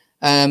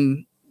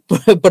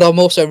 But I'm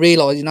also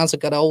realising as I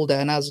get older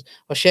and as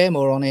I share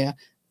more on here,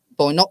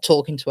 by not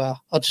talking to her,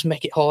 I'll just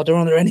make it harder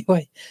on her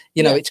anyway.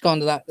 It's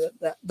kind of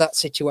that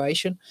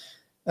situation.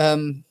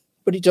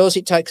 But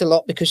it takes a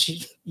lot,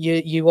 because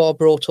you are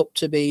brought up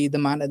to be the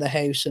man of the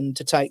house and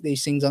to take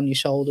these things on your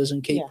shoulders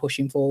and keep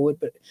pushing forward.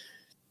 But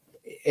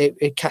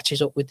it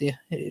catches up with you.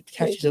 It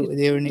catches up with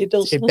you, and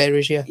it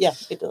buries you. Yeah,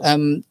 it does.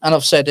 And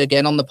I've said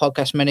again on the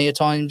podcast many a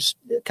times,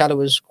 Calla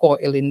was quite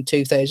ill in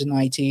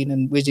 2018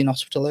 and was in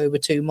hospital over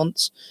 2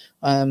 months.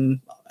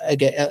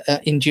 Again,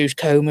 induced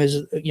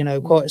comas.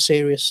 Quite a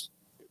serious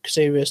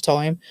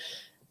time.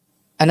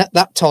 And at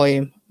that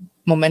time,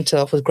 my mental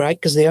health was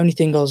great, because the only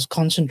thing I was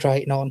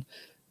concentrating on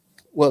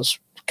was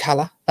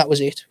Calla. That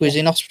was it. We was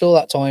in hospital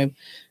that time.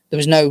 There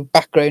was no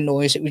background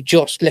noise. It was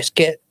just, let's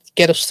get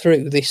us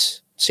through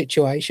this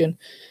situation.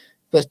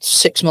 But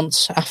 6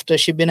 months after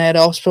she'd been out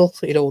of hospital,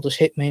 it all just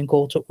hit me and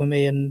caught up with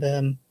me,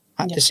 and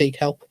had to seek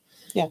help.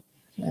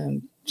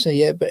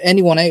 But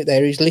anyone out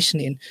there who's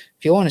listening,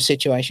 if you're in a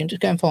situation,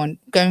 just go and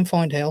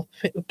find help.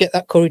 Get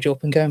that courage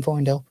up and go and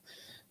find help,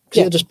 because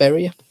it'll just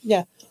bury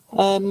you.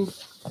 And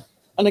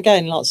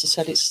again, like I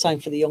said, it's the same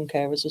for the young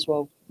carers as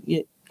well.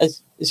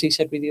 As you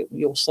said with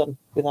your son,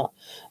 with that.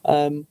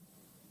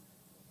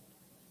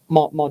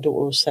 My daughter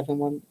was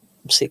 7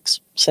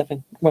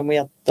 when we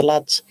had the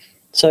lads.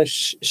 So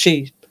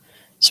she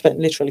spent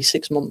literally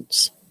 6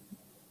 months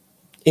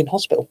in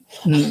hospital.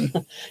 You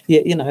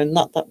know, and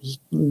that was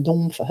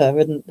norm for her.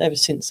 And ever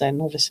since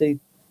then, obviously,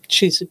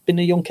 she's been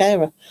a young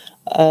carer,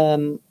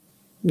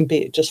 be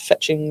it just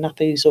fetching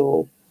nappies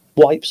or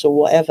wipes or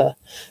whatever.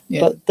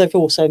 But they've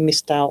also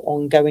missed out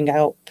on going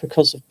out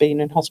because of being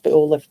in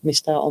hospital. They've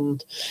missed out on,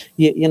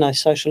 you know,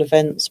 social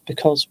events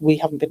because we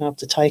haven't been able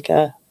to take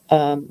her,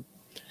 and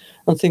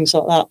things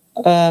like that.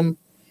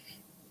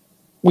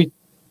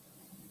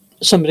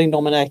 Somebody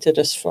nominated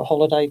us for a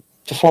holiday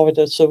to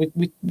Florida, so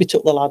we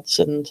took the lads,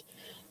 and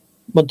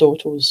my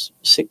daughter was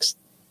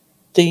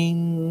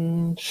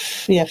 15,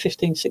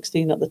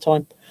 16 at the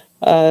time.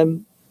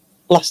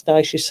 Last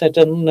day she said,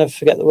 I'll never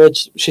forget the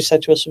words, she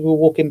said to us, we were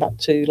walking back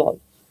to like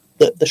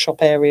the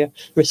shop area,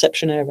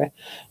 reception area,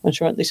 and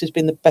she went, this has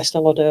been the best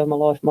holiday of my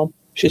life, Mum.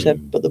 She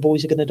said, but the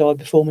boys are going to die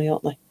before me,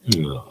 aren't they?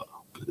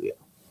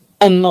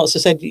 And like I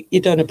said, you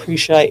don't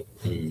appreciate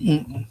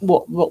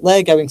what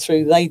they're going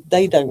through.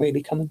 They don't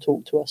really come and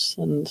talk to us.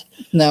 And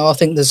no, I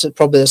think there's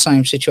probably the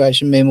same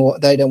situation. Meanwhile,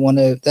 they don't want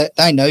to.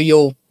 They know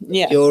you're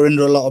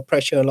under a lot of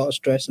pressure, a lot of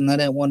stress, and they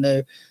don't want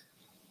to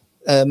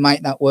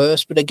make that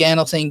worse. But again,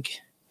 I think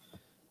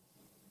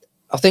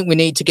we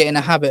need to get in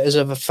a habit as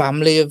of a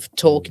family of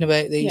talking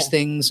about these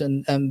things,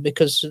 and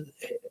because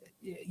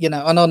you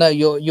know, and I know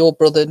your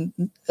brother.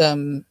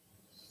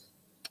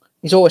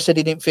 He's always said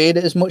he didn't feel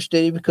it as much,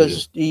 did he?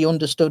 Because he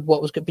understood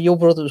what was good. But your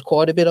brother was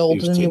quite a bit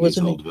older than you,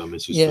 wasn't he?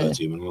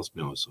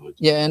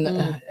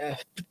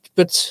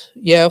 But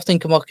yeah, I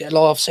think like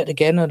I've said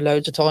again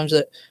loads of times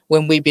that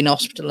when we've been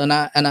hospital and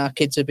our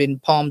kids have been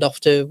palmed off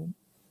to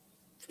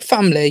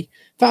family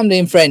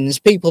and friends,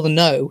 people that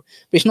know.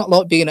 But it's not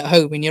like being at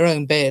home in your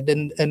own bed,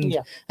 and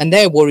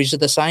their worries are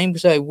the same.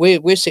 So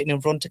we're sitting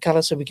in front of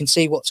Calla so we can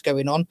see what's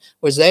going on,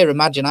 whereas their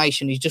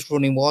imagination is just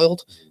running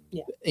wild.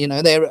 You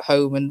know, they're at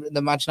home and the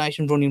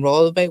imagination running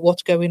wild about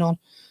what's going on,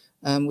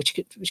 which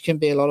can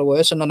be a lot of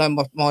worse. And I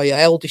know my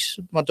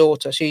eldest, my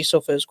daughter, she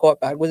suffers quite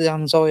bad with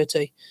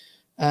anxiety,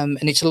 and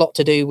it's a lot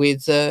to do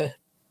with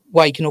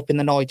waking up in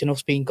the night and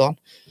us being gone,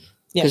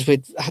 because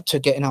we'd had to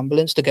get an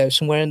ambulance to go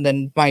somewhere, and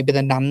then maybe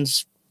the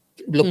nan's.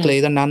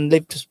 Luckily, the nan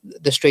lived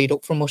the street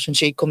up from us, and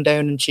she'd come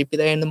down and she'd be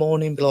there in the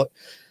morning and be like,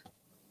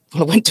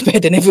 well, I went to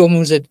bed and everyone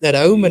was at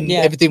home and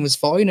everything was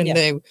fine, and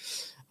now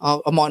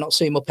I might not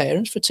see my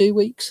parents for 2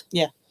 weeks.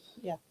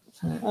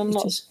 Well,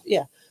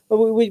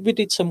 we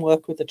did some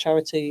work with the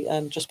charity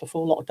just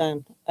before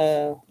lockdown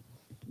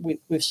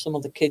with some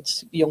of the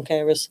kids, young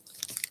carers,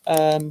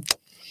 and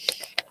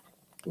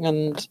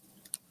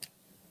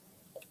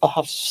I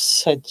have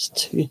said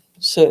to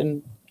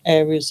certain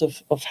areas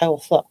of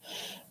health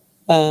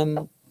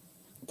that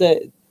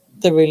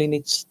there really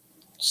needs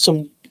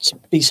to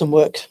be some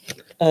work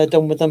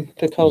done with them,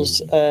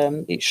 because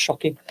it's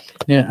shocking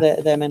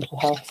their mental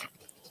health,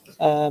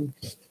 and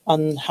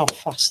how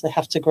fast they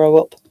have to grow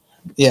up.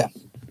 They're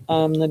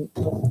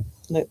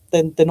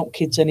not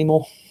kids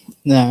anymore.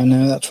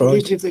 No, that's right.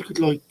 Even if they could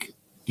like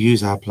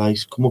use our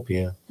place, come up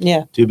here,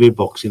 do a bit of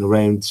boxing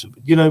around,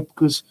 you know,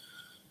 because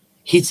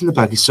hitting the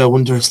bag is so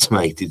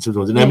underestimated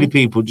sometimes. And how many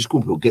people just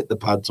come up, get the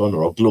pads on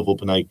or I'll glove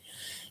up and they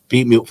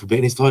beat me up for a bit,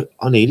 and it's like,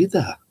 I needed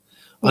that.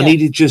 I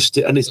needed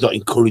and it's not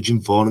encouraging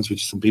violence,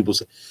 which some people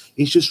say.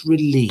 It's just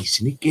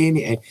releasing it,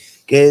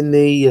 getting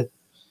the,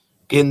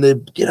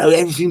 you know,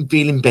 everything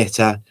feeling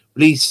better,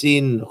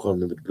 releasing, I can't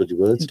remember the bloody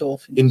words.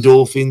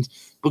 Endorphins.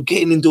 But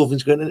getting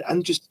endorphins going,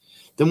 and just,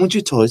 then once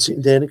you're tired,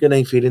 sitting down again, how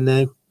you feeling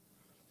now?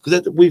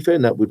 Because we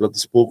found that with like the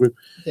support group.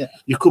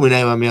 You're coming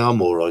out,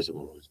 I'm all right,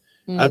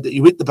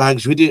 you hit the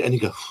bags, you do it, and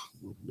you go,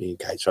 me and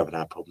Kate's having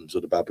our problems,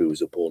 or the baby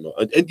was up all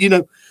night. And you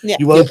know,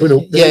 you open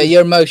up.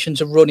 Your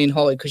emotions are running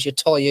high because you're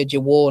tired,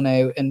 you're worn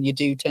out, and you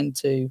do tend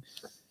to.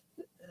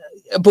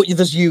 But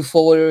there's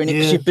euphoria in it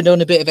because you've been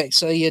doing a bit of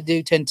exercise. You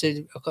do tend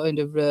to kind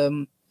of,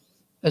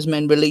 as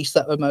men, release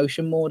that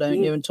emotion more,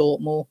 don't you, and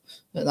talk more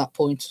at that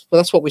point. But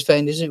that's what we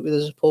found, isn't it, with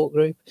the support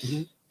group?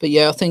 But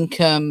yeah, I think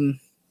young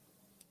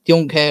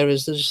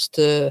carers, there's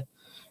just.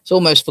 It's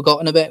almost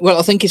forgotten about. Well,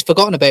 I think it's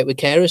forgotten about with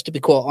carers, to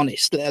be quite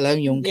honest, let alone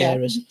young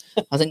carers.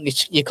 I think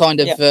you're kind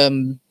of,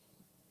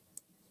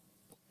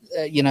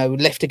 you know,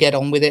 left to get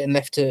on with it and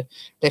left to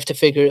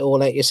figure it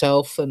all out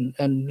yourself,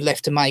 and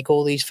left to make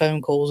all these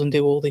phone calls and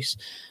do all this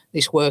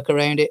work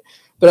around it.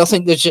 But I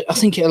think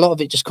a lot of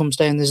it just comes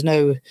down. There's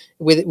no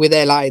with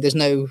LA. There's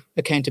no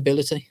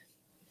accountability.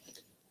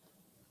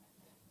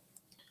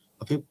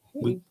 I think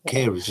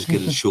carers just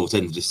get the short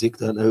end of the stick,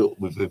 don't they,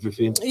 with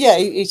everything? Yeah,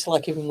 it's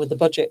like even with the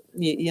budget,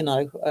 you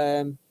know,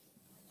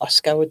 I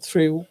scoured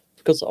through,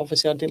 because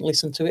obviously I didn't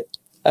listen to it.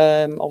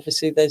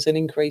 Obviously there's an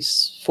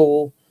increase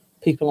for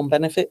people on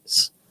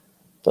benefits,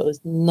 but there's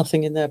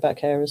nothing in there about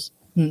carers.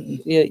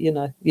 You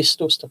know, you're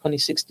still stuck on your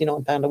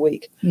 £69 a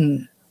week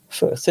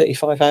for a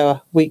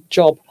 35-hour week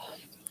job.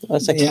 I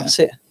think that's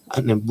it.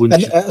 And then once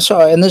And you,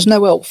 sorry, and there's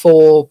no help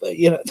for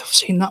I've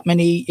seen that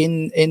many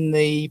in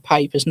the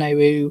papers now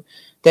who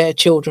their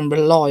children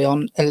rely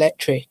on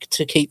electric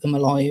to keep them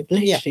alive,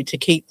 literally to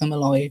keep them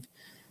alive.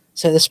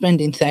 So they're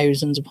spending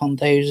thousands upon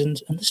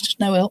thousands, and there's just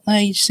no help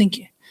there. You just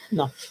think,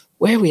 No.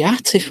 where are we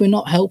at if we're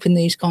not helping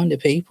these kind of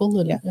people?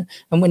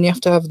 And when you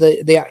have to have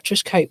the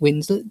actress Kate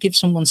Winslet give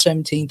someone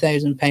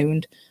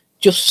 £17,000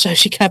 just so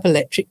she can have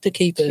electric to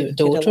keep her Keep the kid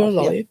daughter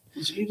alive, alive.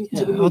 you Yeah,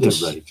 to the I middle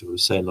just- range, I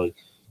was saying, like,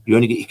 you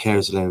only get your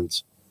carers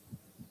allowance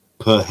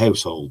per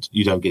household.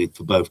 You don't get it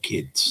for both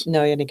kids.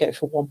 No, you only get it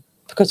for one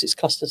because it's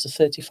classed as a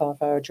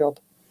 35-hour job.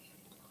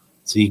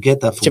 So you get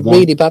that It's for a one.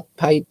 really bad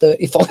paid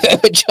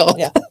 35-hour job.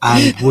 Yeah.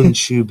 And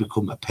once you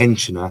become a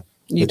pensioner,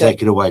 You they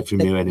take it away from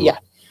you anyway. Yeah.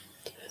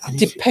 And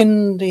if you-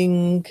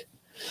 Depending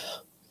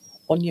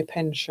on your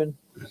pension,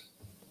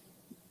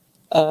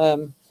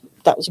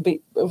 that was a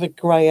bit of a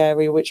grey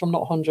area, which I'm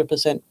not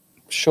 100%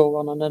 sure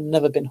on, and I've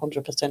never been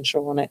 100%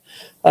 sure on it.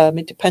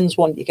 It depends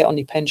what you get on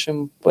your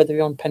pension, whether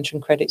you're on pension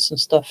credits and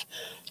stuff.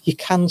 You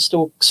can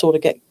still sort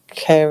of get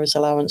carers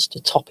allowance to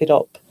top it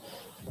up,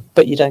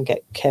 but you don't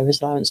get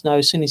carers allowance. No,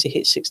 as soon as you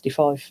hit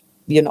 65,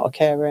 you're not a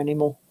carer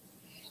anymore.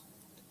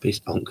 It's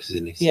bonkers,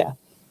 isn't it? Yeah.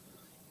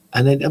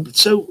 And then,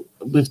 so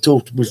we've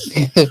talked,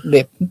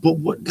 Yeah. but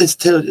let's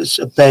tell us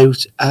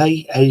about how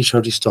you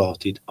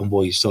started and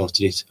why you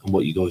started it and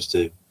what you guys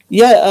do.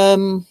 Yeah,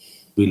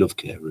 We love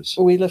carers.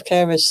 We Love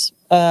Carers.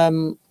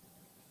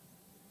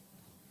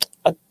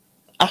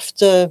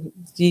 After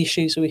the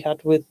issues we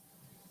had with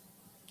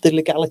the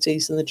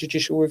legalities and the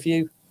judicial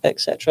review,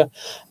 etc.,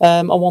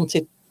 I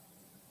wanted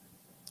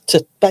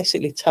to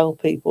basically tell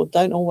people,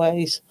 don't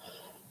always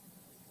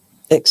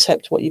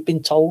accept what you've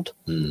been told.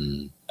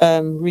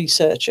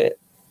 Research it,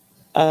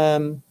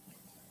 and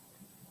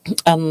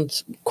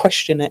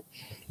question it.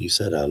 You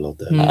said I love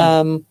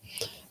that.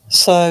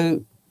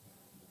 So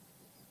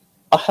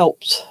I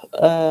helped,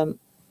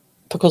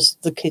 because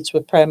the kids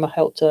were prem, I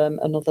helped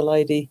another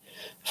lady,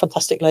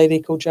 fantastic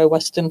lady called Jo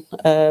Weston.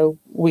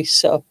 We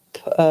set up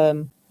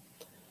a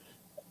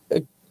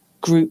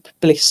group,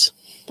 Bliss,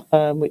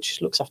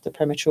 which looks after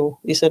premature.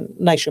 It's a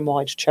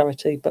nationwide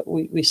charity, but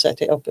we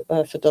set it up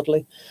for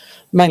Dudley,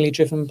 mainly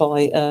driven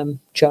by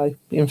Jo,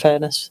 in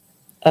fairness.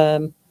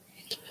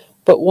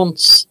 But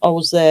once I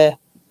was there,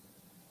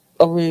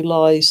 I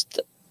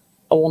realised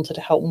I wanted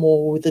to help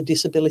more with the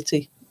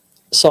disability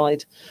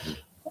side.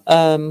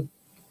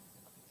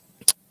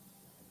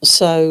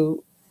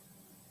 So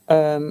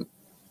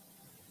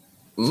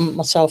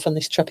myself and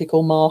this chappie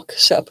called Mark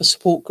set up a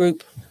support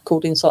group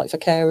called Insight for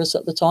Carers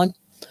at the time.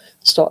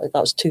 That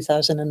was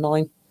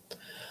 2009.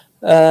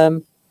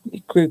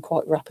 It grew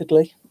quite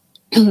rapidly.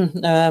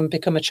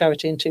 Become a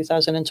charity in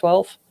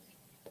 2012.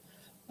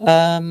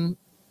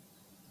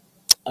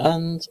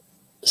 And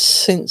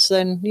since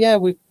then, yeah,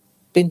 we've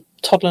been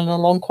toddling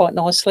along quite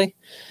nicely.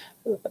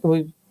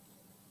 We've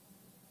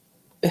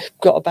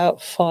got about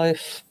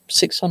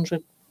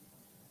 500-600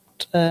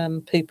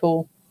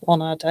 people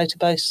on our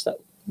database that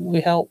we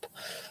help.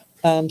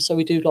 So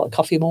we do like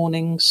coffee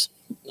mornings,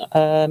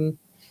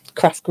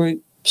 craft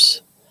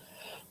groups.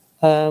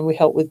 We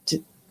help with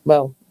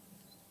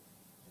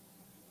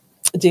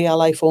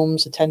DLA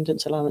forms,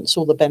 attendance allowance,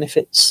 all the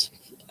benefits.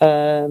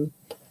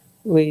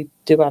 We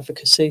do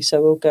advocacy,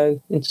 so we'll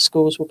go into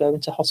schools, we'll go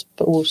into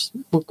hospitals,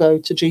 we'll go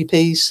to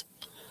GPs,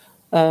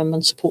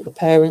 and support the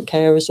parent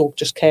carers or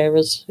just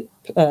carers.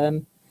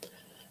 A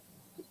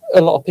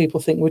lot of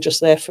people think we're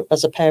just there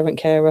as a parent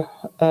carer,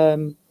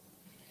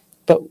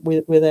 but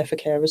we're there for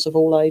carers of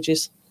all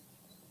ages.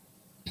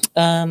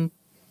 I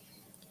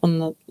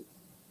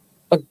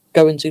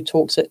go and do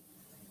talks at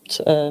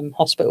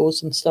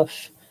hospitals and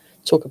stuff,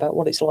 talk about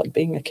what it's like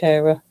being a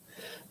carer,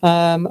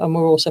 and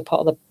we're also part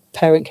of the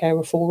Parent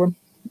Carer Forum.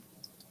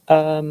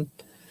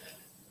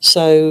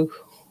 So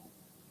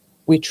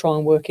we try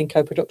and work in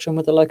co-production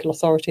with the local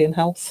authority and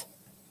health,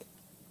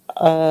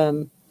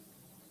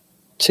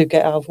 to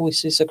get our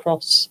voices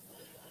across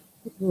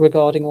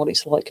regarding what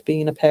it's like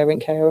being a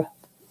parent carer,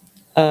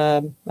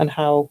 and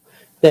how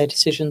their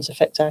decisions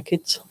affect our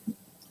kids.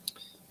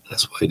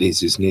 That's what it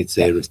is, isn't it?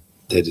 It's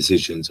their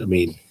decisions. I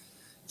mean,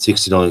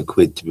 69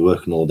 quid to be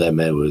working all them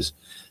hours.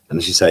 And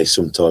as you say,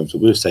 sometimes,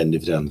 but we were saying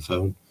living down the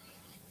phone,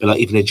 but like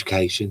even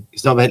education,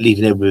 it's not about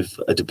leaving it with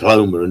a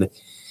diploma, and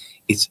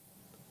it's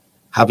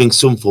having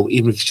some form,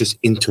 even if it's just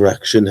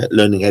interaction,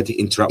 learning how to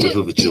interact with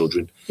other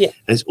children. Yeah.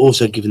 And it's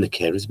also giving the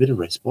carers a bit of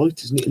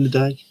respite, isn't it, in the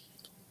day?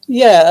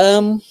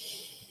 Yeah.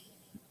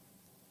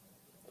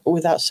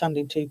 Without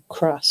sounding too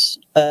crass,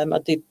 I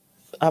did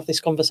have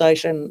this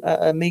conversation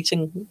at a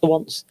meeting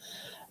once,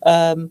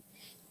 and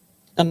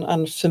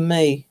for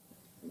me,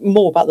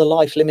 more about the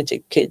life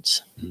limited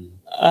kids.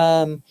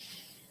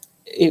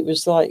 It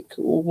was like,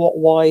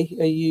 why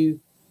are you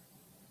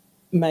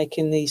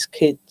making these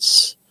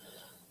kids?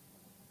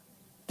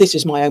 This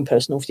is my own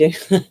personal view.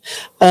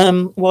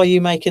 Why are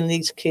you making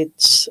these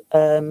kids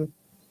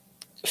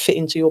fit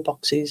into your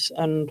boxes,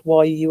 and why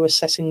are you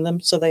assessing them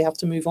so they have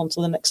to move on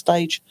to the next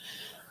stage?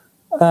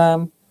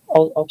 I'll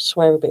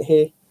swear a bit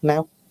here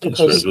now.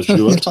 because What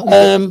you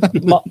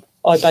want.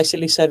 I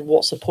basically said,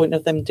 what's the point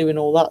of them doing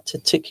all that to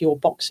tick your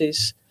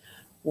boxes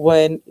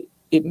when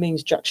it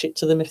means jack shit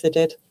to them if they're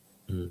dead?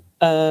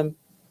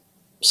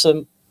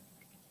 So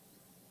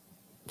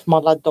if my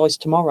lad dies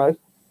tomorrow,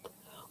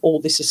 all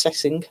this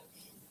assessing,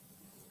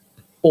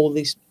 all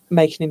this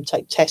making him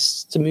take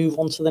tests to move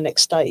on to the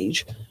next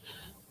stage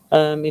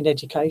in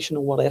education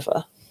or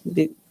whatever,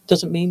 it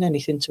doesn't mean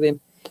anything to him.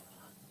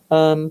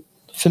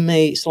 For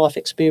me, it's life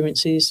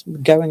experiences,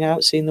 going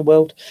out, seeing the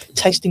world,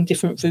 tasting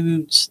different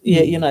foods.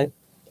 Yeah, you know,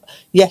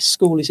 yes,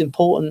 school is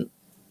important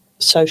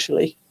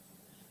socially,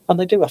 and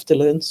they do have to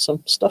learn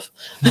some stuff.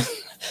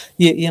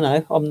 You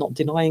know, I'm not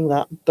denying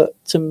that, but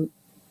to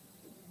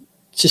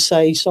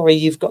say, sorry,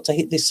 you've got to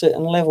hit this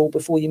certain level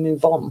before you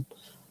move on,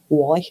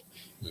 why?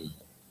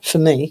 For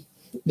me,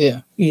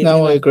 Yeah. you No,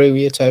 know, I agree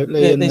with you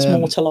totally. there's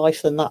more to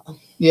life than that.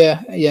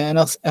 Yeah, and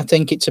I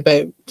think it's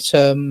about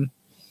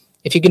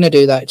if you're going to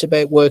do that, it's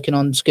about working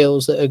on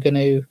skills that are going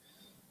to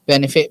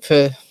benefit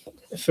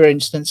for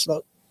instance,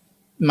 like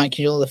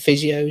making sure the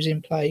physio's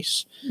in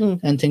place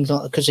and things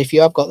like that. Because if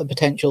you have got the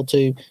potential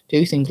to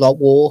do things like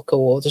walk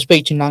or the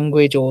speech and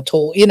language or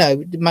talk, you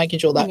know, making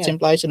sure that's in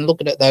place and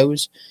looking at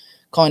those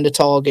kind of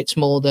targets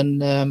more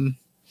than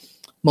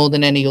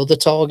any other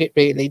target,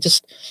 really,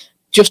 just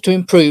to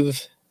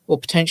improve or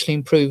potentially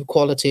improve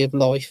quality of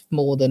life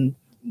more than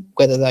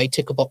whether they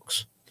tick a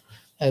box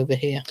over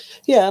here.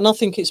 Yeah, and I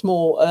think it's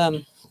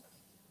more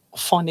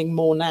finding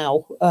more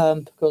now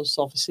because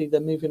obviously they're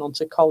moving on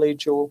to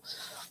college or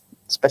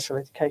special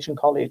education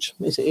college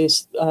as it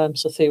is.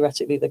 So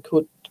theoretically, they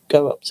could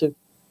go up to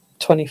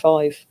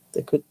 25.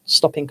 They could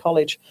stop in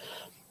college.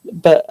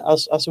 But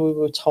as we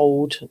were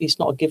told, it's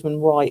not a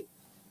given right.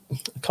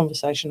 A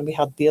conversation we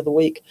had the other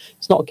week,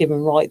 it's not a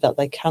given right that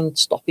they can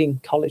stop in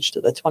college to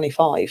the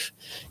 25.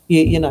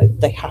 You know,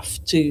 they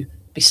have to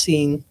be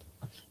seen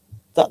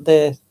that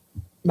they're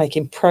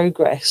making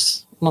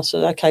progress. And I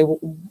said, okay,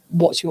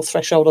 what's your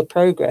threshold of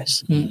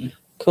progress?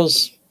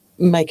 Because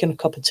making a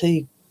cup of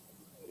tea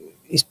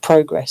is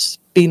progress.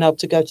 Being able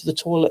to go to the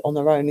toilet on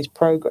their own is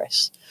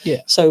progress. Yeah.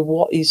 So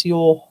what is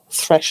your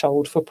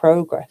threshold for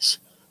progress?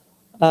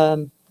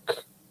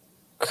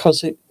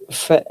 Because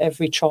for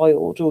every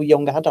child or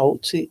young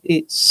adult,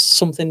 it's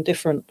something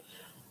different.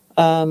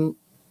 So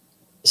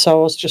I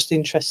was just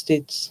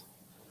interested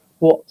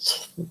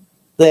what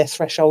their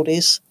threshold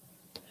is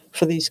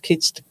for these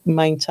kids to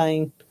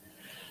maintain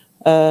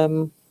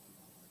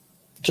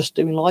just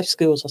doing life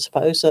skills, I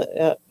suppose,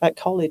 at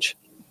college,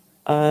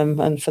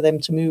 and for them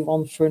to move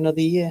on for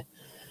another year.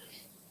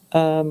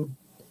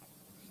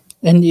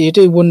 And you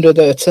do wonder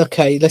that,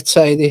 okay, let's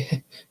say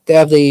they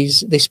have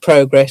this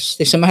progress,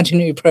 this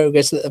imaginary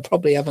progress that they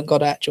probably haven't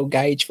got actual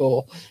gauge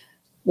for.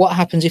 What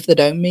happens if they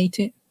don't meet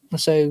it?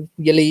 So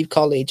you leave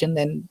college, and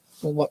then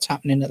what's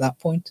happening at that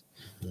point?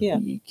 Yeah,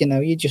 you know,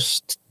 you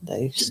just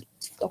they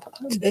stop at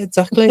home.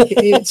 exactly.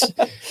 It's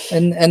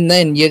and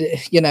then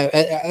you know,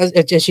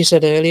 as you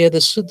said earlier,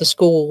 the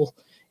school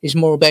is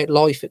more about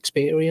life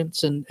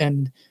experience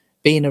and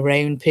being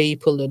around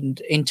people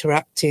and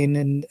interacting,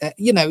 and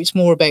you know, it's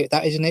more about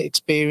that, isn't it?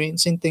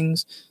 Experiencing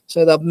things.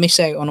 So they'll miss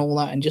out on all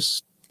that and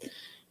just.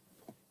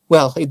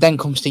 Well, it then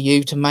comes to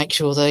you to make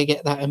sure they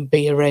get that and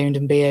be around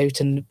and be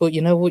out. And but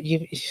you know what,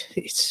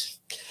 it's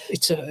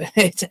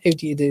how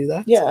do you do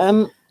that?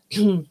 Yeah,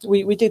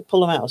 we did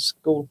pull them out of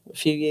school a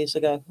few years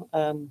ago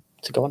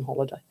to go on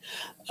holiday.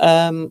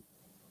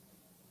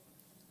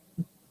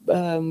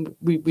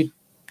 We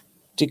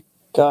did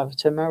go over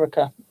to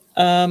America.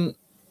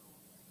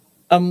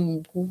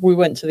 We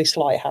went to this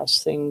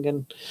lighthouse thing,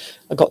 and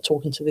I got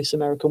talking to this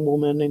American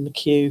woman in the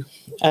queue.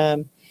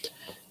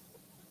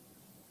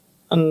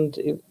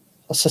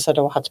 As I said,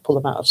 I had to pull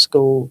them out of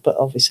school, but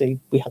obviously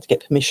we had to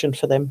get permission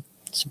for them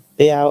to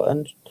be out.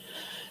 And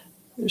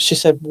she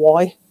said,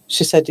 why?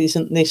 She said,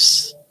 isn't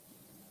this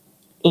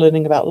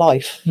learning about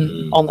life?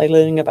 Aren't they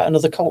learning about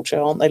another culture?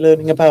 Aren't they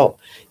learning about,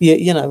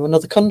 you know,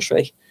 another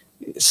country?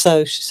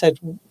 So she said,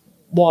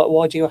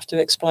 why do you have to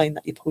explain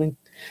that you're pulling?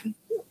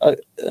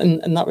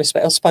 In that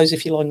respect, I suppose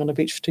if you're lying on a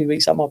beach for 2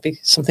 weeks, that might be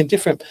something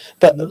different.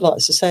 But like I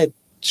said,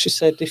 she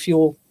said, if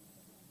you're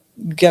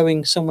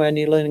going somewhere and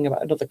you're learning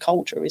about another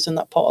culture, isn't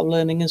that part of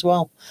learning as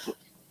well?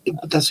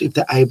 But that's if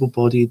they're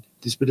able-bodied.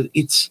 This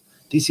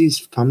is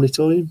family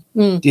time.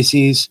 We're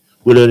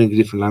learning a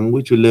different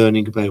language. We're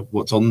learning about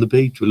what's on the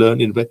beach. We're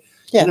learning about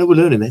we're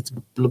learning how to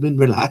blooming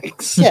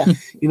relax. Yeah,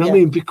 you know what I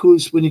mean?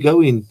 Because when you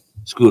go in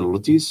school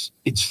holidays,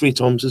 it's 3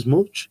 times as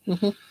much,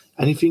 and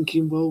you're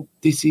thinking, well,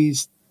 this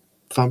is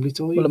family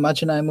time. Well,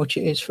 imagine how much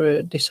it is for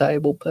a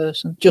disabled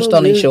person just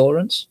on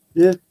insurance.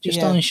 Yeah,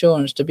 just on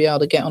insurance to be able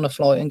to get on a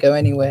flight and go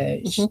anywhere.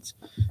 It's just,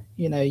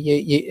 you know,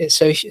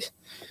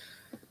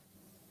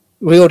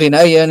 we already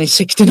know you're earning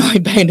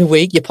 £69 a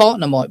week. Your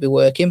partner might be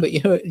working, but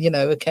you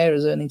know, a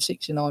carer's earning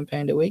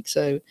 £69 a week.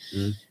 So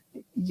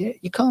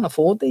you can't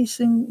afford these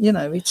things. You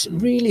know, it's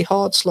really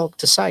hard slog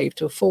to save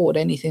to afford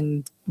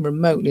anything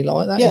remotely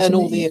like that. Yeah, and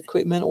all the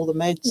equipment, all the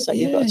meds that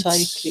you've got to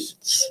take.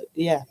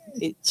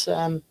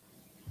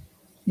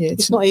 Yeah,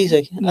 It's not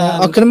easy. No,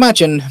 I can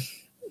imagine,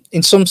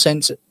 in some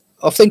sense,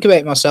 I think about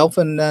it myself,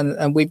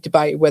 and we've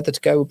debated whether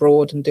to go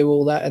abroad and do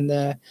all that, and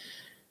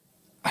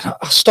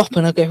I stop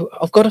and I go,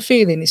 I've got a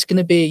feeling it's going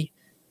to be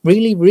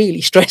really,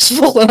 really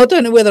stressful, and I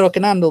don't know whether I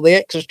can handle the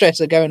extra stress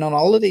of going on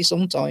holiday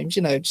sometimes,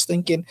 just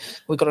thinking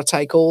we've got to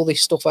take all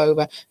this stuff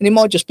over, and it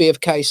might just be a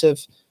case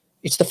of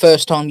it's the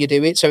first time you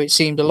do it, so it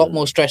seemed a lot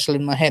more stressful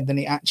in my head than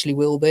it actually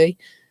will be.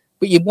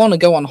 But you want to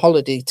go on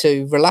holiday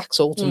to relax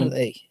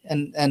ultimately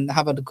and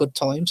have a good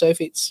time. So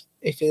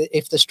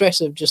if the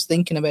stress of just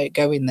thinking about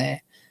going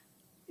there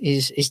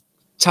is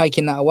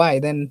taking that away,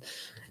 then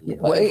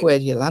where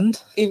do you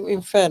land?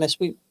 In fairness,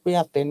 we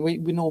have been. We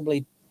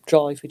normally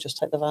drive. We just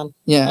take the van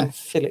and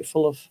fill it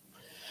full of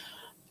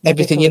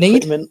everything you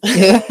need.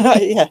 Yeah,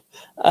 yeah.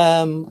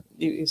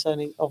 It's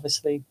only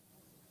obviously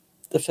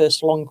the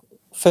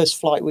first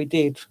flight we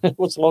did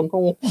was long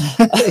haul.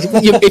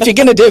 If you're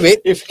going to do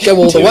it, go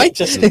all the way.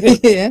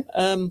 Yeah.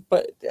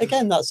 But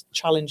again, that's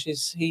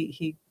challenges.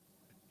 He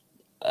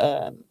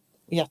had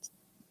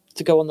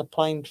to go on the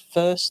plane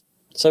first,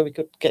 so we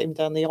could get him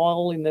down the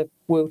aisle in the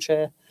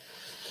wheelchair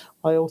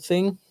aisle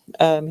thing.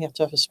 He had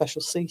to have a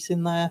special seat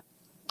in there.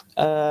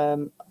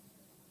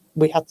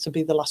 We had to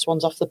be the last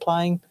ones off the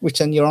plane. Which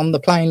then you're on the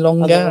plane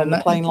longer.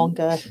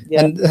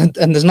 Yeah. And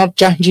there's not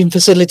changing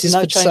facilities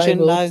for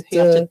disabled. No,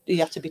 he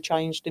had to be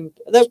changed.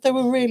 They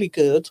were really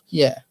good.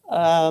 Yeah.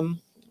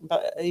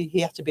 But he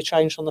had to be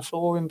changed on the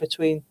floor in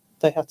between.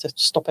 They had to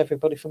stop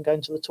everybody from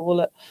going to the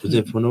toilet. Was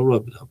everyone all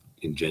right with that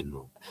in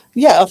general?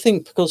 Yeah, I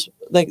think because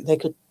they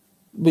could,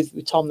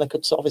 with Tom, they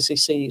could obviously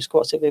see he was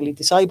quite severely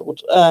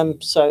disabled.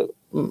 So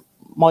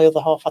my other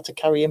half had to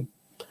carry him,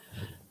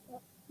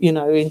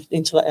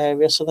 into that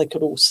area so they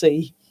could all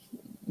see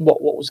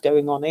what was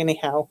going on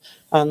anyhow.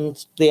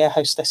 And the air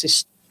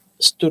hostesses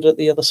stood at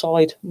the other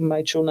side and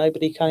made sure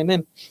nobody came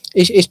in.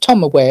 Is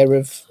Tom aware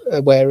of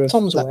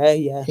Tom's that? aware,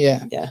 yeah.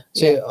 Yeah.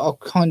 So I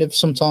kind of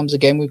sometimes,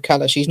 again, with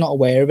Calla, she's not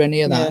aware of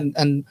any of that.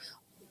 And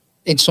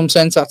in some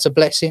sense, that's a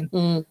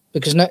blessing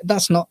because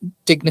that's not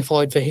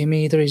dignified for him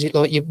either, is it?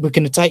 Like, we're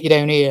going to take you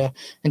down here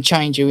and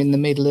change you in the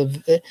middle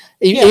of...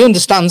 He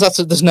understands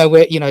that there's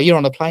nowhere, you're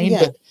on a plane,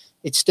 but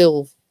it's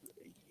still...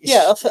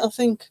 I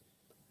think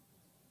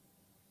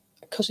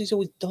because he's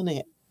always done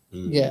it.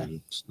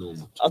 It's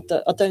normal.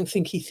 I don't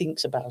think he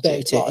thinks about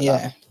it like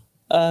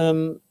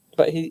that.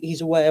 But he's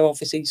aware.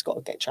 Obviously, he's got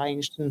to get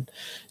changed, and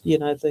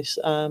this.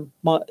 In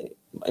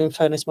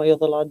fairness, my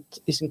other lad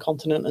is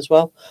incontinent as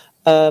well,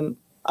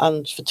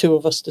 and for two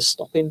of us to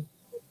stop in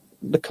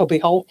the cubby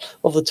hole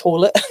of the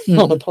toilet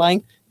on a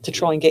plane to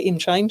try and get him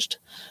changed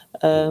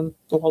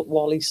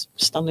while he's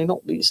standing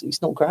up,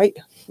 it's not great.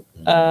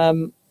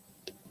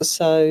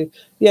 So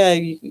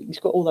you've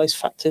got all those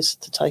factors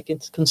to take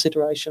into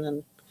consideration,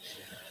 and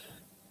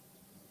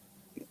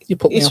you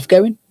put me off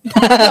going.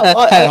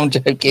 I'm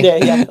joking.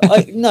 Yeah.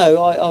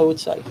 I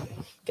would say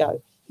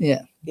go.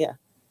 Yeah.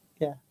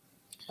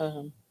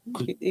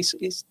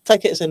 It's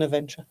take it as an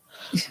adventure.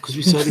 Because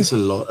we say this a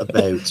lot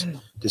about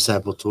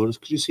disabled tourists.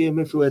 Because you see them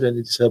everywhere,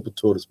 any disabled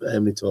tourists, but how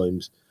many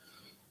times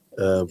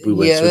we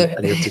went to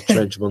and you have to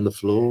change them on the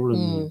floor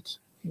and.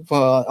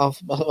 Well,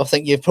 I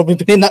think you've probably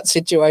been in that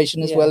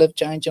situation as well of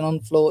changing on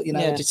the floor,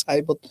 a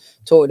disabled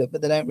toilet,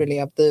 but they don't really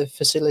have the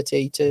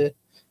facility to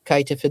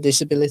cater for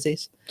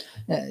disabilities.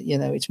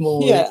 It's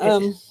more...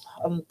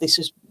 this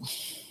is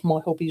my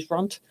hobby's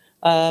rant,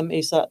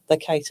 is that they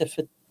cater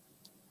for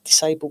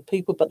disabled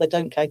people, but they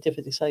don't cater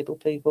for disabled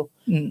people.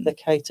 They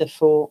cater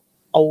for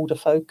older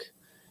folk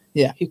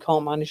who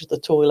can't manage the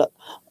toilet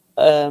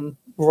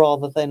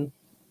rather than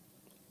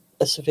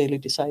a severely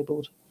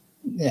disabled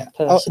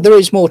person. There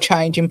is more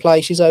change in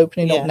places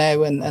opening up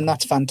now, and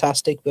that's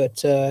fantastic,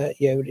 but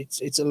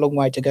it's a long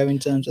way to go in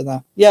terms of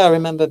that. I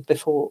remember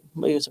before,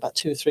 it was about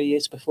 2 or 3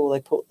 years before they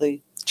put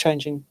the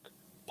changing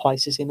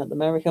places in at the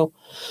Maryhill.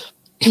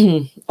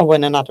 I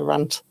went and had a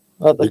rant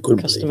at the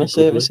customer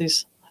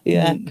services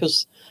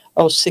because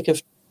I was sick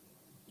of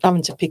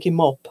having to pick him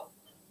up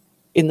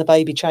in the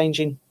baby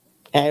changing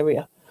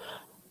area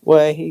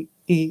where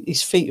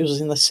his feet was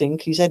in the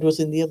sink, his head was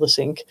in the other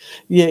sink,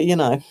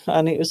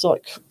 and it was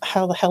like,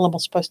 how the hell am I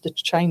supposed to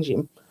change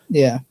him?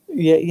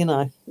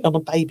 On a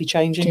baby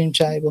changing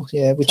table,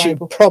 which you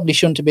probably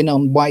shouldn't have been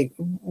on weight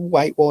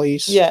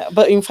wise.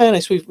 But in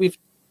fairness, we've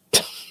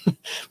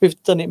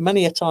we've done it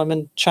many a time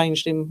and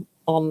changed him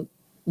on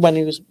when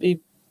he was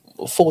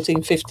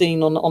 14,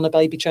 15 on a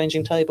baby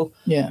changing table.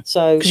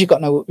 So because we've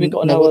got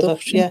no other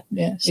option.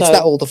 It's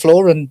that or the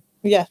floor, and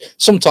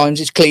sometimes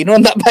it's cleaner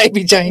on that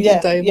baby changing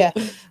table.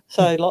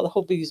 So like the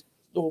hubby's,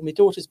 or my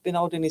daughter's been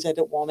holding his head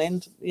at one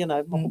end.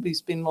 My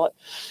hubby's been like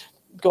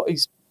got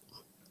his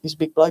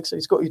big bloke, so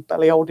he's got his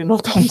belly holding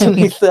up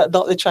underneath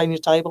the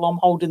changing table. I'm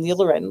holding the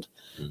other end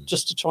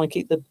just to try and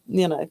keep the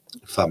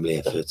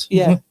family effort.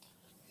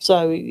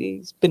 So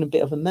he's been a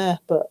bit of a mare,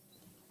 but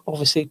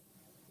obviously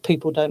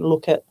people don't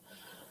look at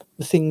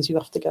the things you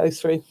have to go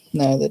through.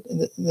 No,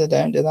 they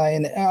don't, do they?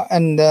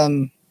 And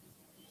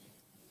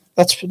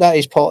that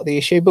is part of the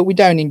issue, but we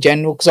don't in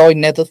general, because I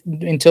never,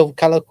 until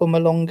Callum come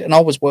along, and I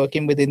was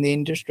working within the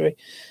industry,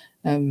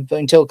 but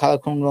until Callum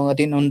come along, I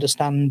didn't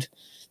understand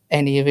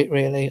any of it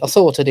really. I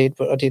thought I did,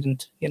 but I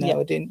didn't.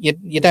 I didn't.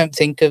 You don't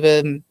think of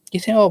you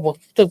think, oh well,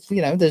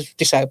 there's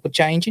disabled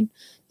changing.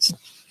 So,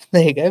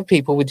 there you go.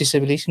 People with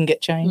disabilities can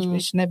get changed, but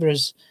it's never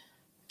as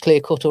clear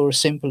cut or as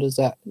simple as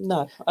that.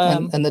 No,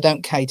 and they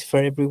don't cater for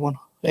everyone,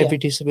 every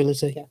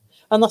disability. Yeah,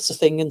 and that's the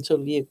thing.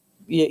 Until you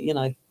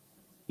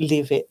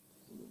live it,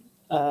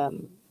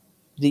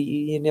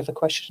 you never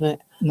question it.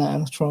 No,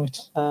 that's right.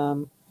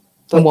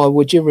 And why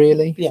would you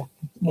really? Yeah.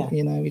 But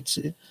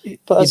you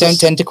But don't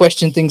tend to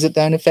question things that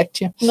don't affect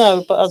you.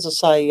 No, but as I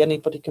say,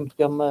 anybody can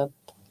become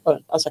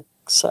as I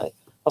say,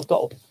 I've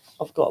got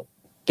a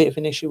bit of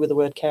an issue with the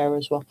word carer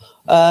as well.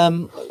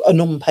 An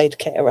unpaid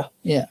carer.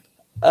 Yeah.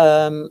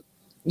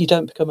 You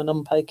don't become an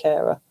unpaid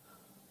carer,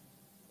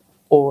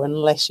 or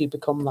unless you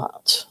become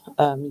that,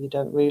 you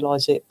don't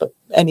realise it. But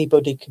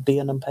anybody could be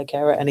an unpaid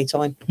carer at any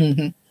time.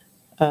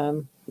 Mm-hmm.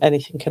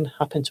 Anything can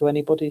happen to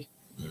anybody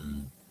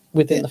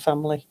within the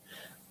family.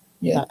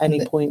 Yeah, at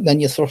any point. Then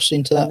you're thrust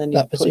into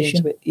that position.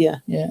 Into it.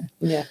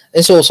 Yeah.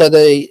 It's also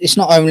it's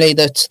not only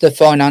that the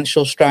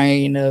financial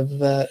strain of.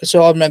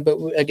 So I remember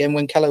again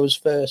when Keller was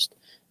first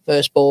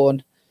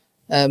born,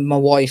 my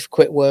wife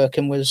quit work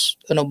and was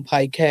an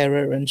unpaid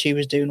carer, and she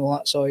was doing all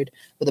that side.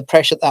 But the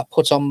pressure that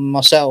put on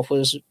myself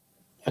was,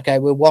 okay,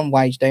 we're one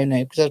wage down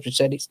now, because as we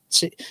said, it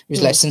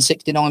was less than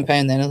 £69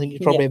 then. I think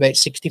it's probably about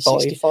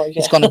 65. 65, yeah.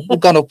 It's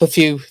gone up a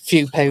few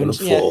pounds.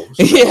 Yeah.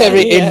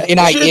 In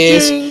 8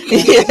 years.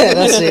 Yeah,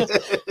 that's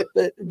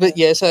it. But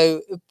yeah,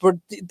 so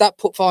that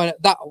put I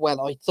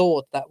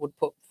thought that would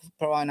put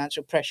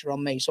financial pressure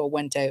on me. So I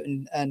went out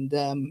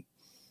and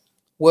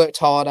worked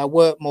harder,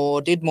 worked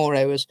more, did more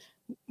hours,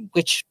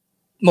 which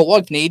my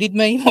wife needed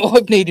me. My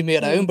wife needed me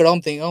at home, but I'm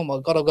thinking, oh my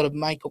God, I've got to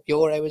make up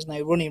your hours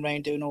now, running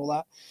around doing all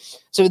that.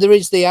 So there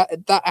is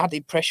that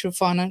added pressure of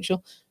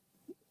financial,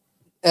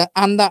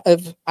 and that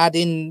of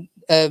adding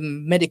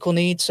medical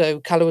needs.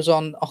 So Calla was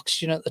on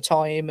oxygen at the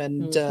time,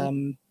 and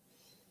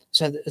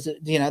so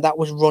that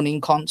was running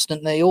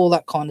constantly. All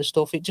that kind of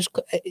stuff. It just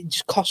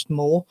cost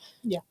more.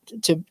 Yeah.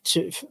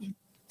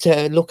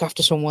 To look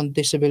after someone with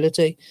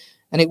disability.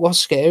 And it was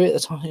scary at the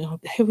time. How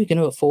are we going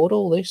to afford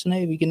all this? And how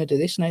are we going to do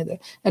this and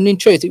that? And in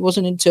truth, it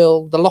wasn't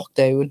until the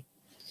lockdown,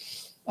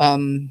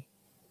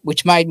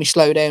 which made me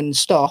slow down and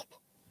stop.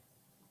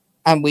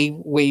 And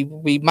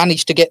we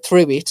managed to get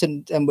through it,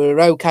 and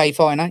we're okay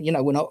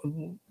financially. We're not.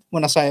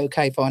 When I say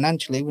okay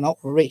financially, we're not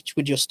rich.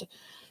 We just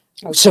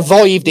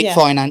survived it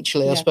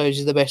financially. I suppose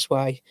is the best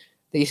way.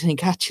 That you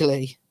think,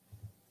 actually,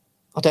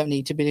 I don't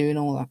need to be doing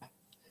all that.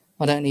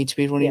 I don't need to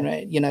be running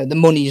around. The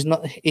money is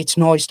not. It's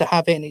nice to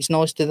have it, and it's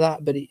nice to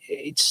that, but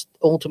it's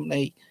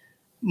ultimately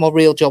my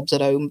real job's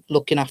at home,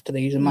 looking after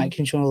these and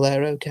making sure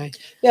they're okay.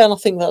 Yeah, and I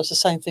think that was the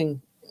same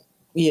thing.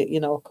 I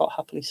can't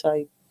happily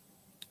say.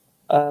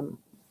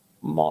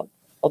 My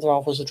other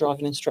half was a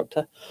driving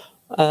instructor.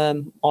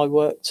 I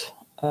worked.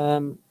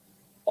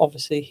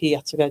 Obviously, he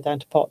had to go down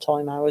to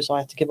part-time hours. I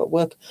had to give up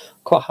work.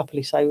 Quite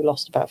happily say we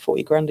lost about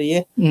 40 grand a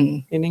year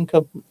in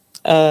income.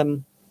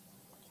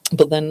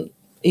 But then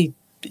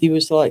he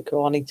was like,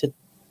 oh, I need to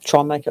try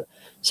and make it.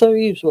 So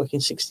he was working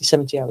 60,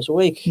 70 hours a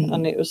week.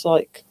 And it was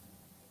like,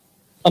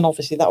 and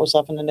obviously that was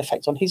having an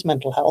effect on his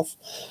mental health.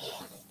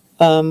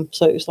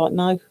 So it was like,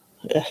 no,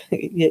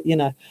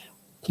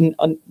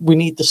 we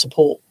need the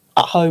support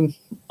at home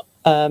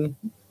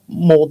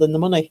more than the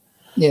money.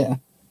 Yeah.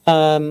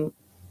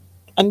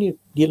 And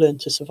you learn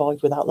to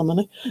survive without the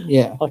money.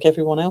 Yeah. Like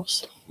everyone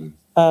else.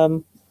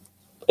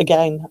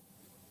 Again,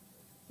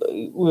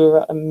 we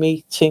were at a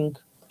meeting,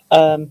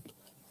 and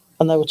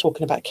they were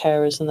talking about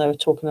carers, and they were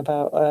talking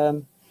about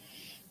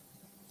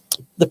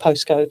the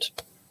postcode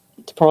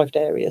deprived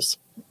areas.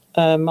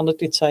 And I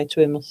did say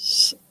to him,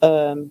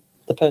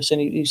 the person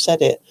who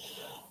said it,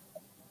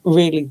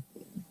 really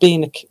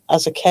being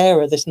as a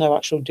carer, there's no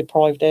actual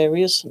deprived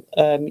areas.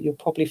 You'll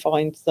probably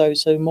find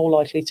those who are more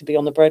likely to be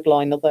on the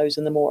breadline are those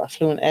in the more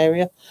affluent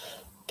area,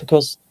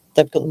 because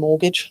they've got the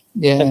mortgage,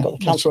 they've got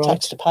the council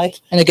tax to pay.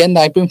 And again,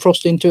 they've been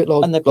thrust into it,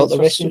 and they've been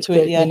thrust into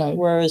it,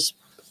 Whereas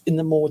in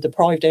the more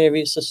deprived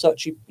areas as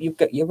such, you've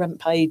got your rent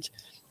paid,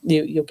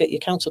 you'll get your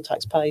council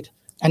tax paid.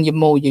 And you're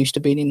more used to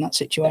being in that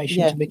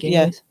situation to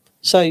begin with.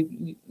 So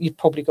you've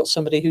probably got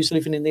somebody who's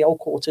living in the old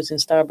quarters in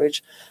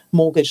Stourbridge,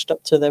 mortgaged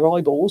up to their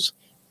eyeballs,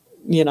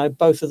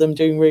 both of them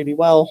doing really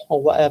well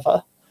or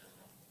whatever.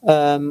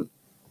 And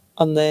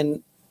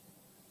then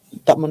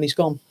that money's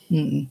gone.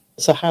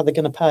 So how are they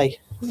going to pay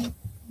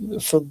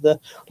for the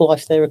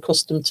life they're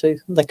accustomed to?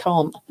 They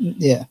can't.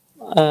 Yeah.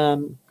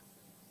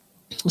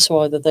 So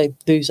either they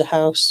lose a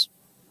house,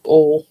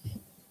 or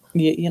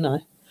like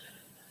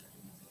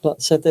I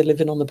said, they're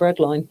living on the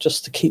breadline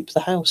just to keep the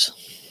house.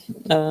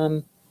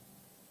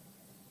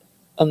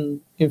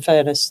 And in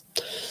fairness,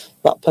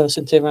 that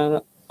person turned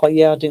around, I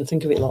didn't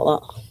think of it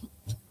like that.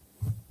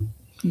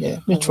 Yeah,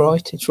 it's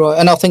right.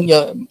 And I think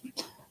you're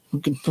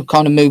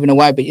kind of moving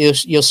away, but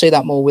you'll see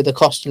that more with the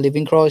cost of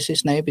living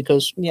crisis now,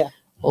 because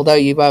although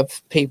you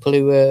have people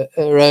who are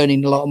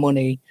earning a lot of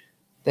money,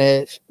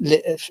 their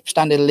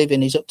standard of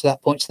living is up to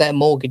that point, so their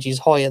mortgage is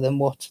higher than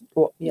what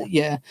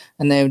Yeah.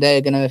 and they're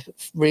going to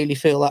really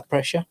feel that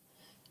pressure.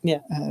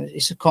 Yeah.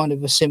 It's a kind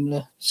of a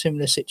similar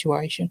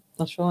situation.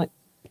 That's right.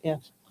 Yeah.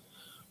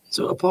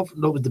 So apart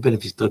from not with the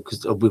benefits,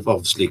 because we've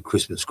obviously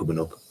Christmas coming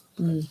up,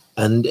 Mm.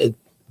 and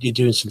you're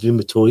doing something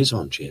with toys,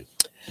 aren't you?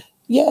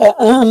 Yeah.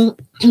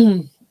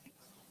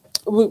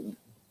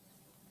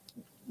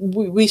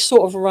 We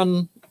sort of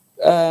run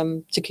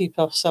to keep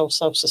ourselves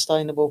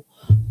self-sustainable.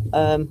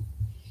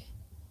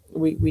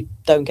 We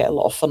don't get a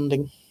lot of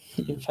funding,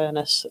 in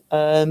fairness.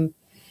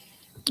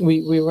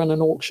 We run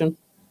an auction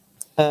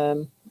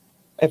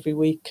every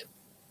week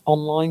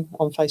online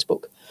on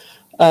Facebook.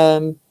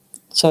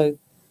 So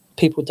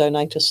people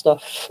donate us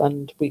stuff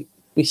and we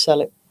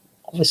sell it,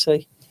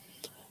 obviously,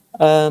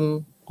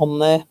 on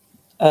there.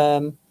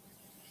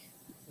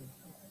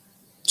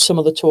 Some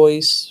of the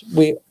toys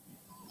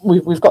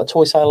we've got a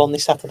toy sale on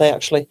this Saturday,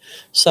 actually.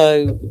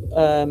 So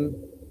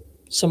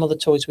some of the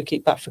toys we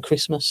keep back for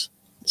Christmas.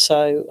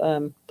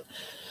 So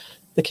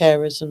the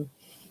carers and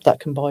that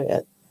can buy it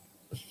at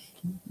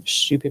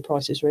stupid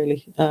prices,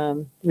 really,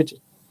 which is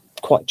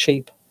quite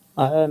cheap.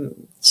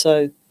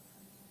 So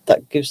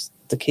that gives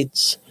the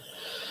kids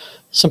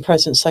some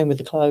presents. Same with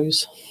the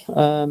clothes,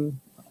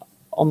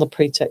 on the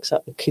pretext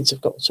that the kids have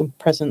got some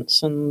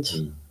presents,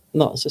 and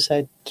not, as I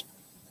said,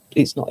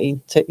 it's not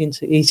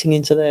eating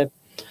into their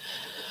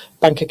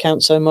bank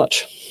account so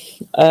much.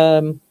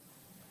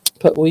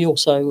 But we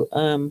also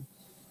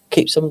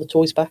keep some of the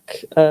toys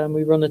back.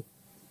 We run a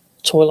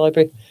toy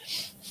library.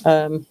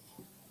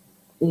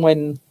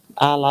 When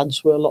our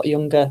lads were a lot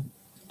younger,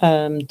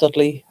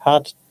 Dudley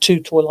had 2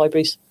 toy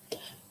libraries,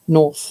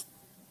 North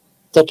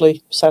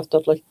Dudley, South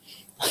Dudley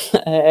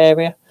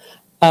area.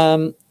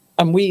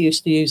 And we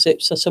used to use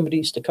it, so somebody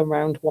used to come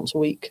round once a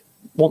week,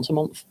 once a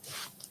month,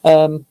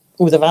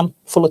 with a van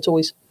full of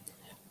toys.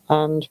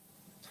 And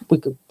we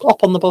could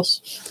hop on the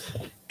bus,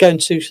 go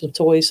and see some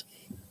toys,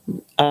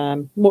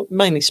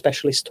 mainly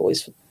specialist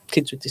toys for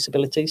kids with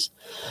disabilities,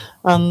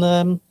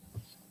 and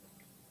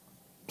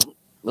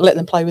let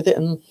them play with it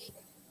and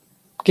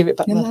give it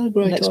back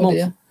next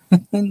month.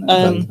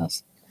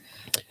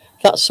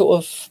 That sort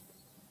of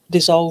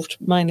dissolved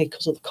mainly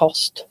because of the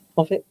cost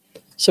of it.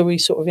 So we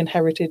sort of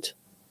inherited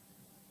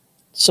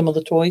some of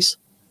the toys.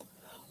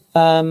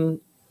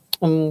 And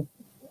we're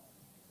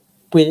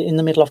in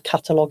the middle of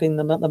cataloguing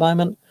them at the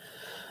moment.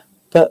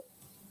 But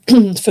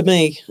for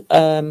me,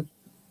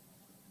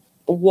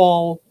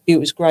 while it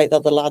was great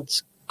that the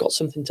lads got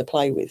something to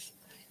play with,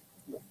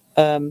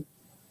 I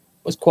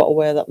was quite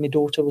aware that my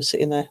daughter was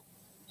sitting there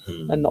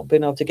and not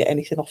being able to get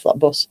anything off that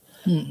bus.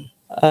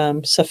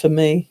 So for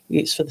me,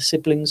 it's for the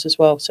siblings as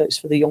well. So it's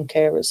for the young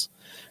carers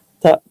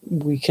that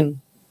we can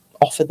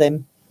offer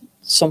them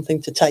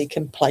something to take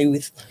and play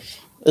with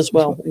as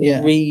well.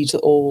 Yeah. Read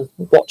or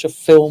watch a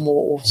film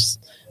or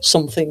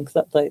something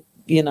that they,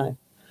 yeah,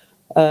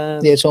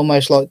 it's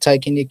almost like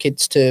taking your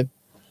kids to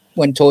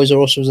when Toys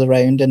R Us was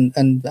around and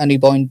only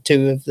buying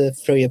 2 of the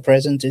 3 a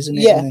present, isn't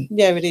it?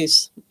 Yeah, it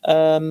is.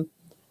 And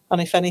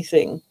if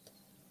anything,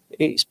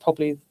 it's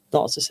probably,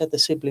 not as I said, the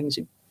siblings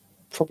who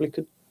probably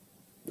could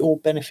all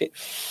benefit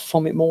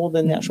from it more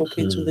than the actual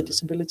kids with the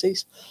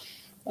disabilities.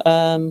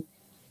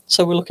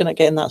 So we're looking at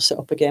getting that set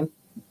up again.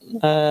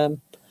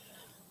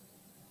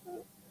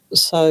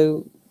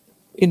 So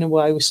in a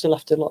way, we still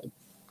have to like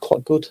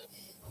quite good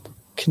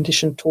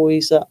conditioned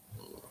toys that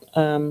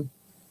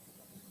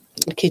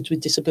kids with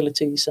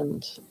disabilities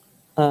and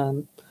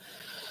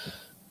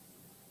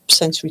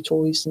sensory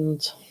toys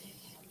and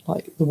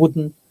like the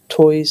wooden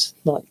toys,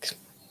 like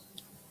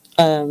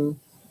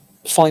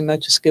fine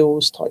motor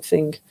skills type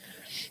thing,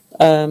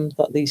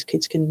 that these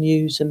kids can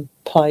use and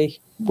play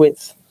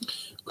with.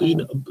 You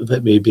know,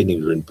 about me being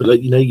ignorant, but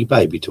like, you know, your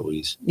baby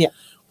toys. Yeah.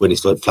 When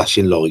it's like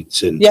flashing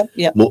lights and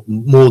Yeah.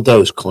 more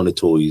those kind of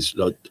toys.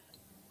 Like.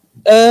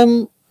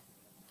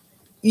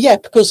 Yeah,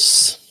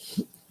 because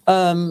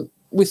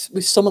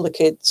with some of the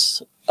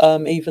kids,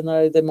 even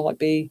though they might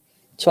be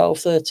 12,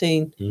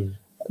 13,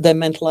 their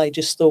mental age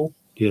is still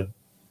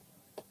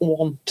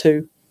 1,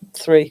 2,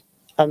 3,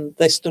 and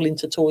they're still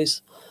into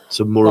toys.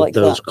 So more like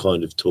of those that.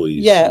 kind of toys.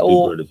 Yeah, would be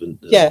or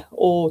relevant.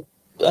 or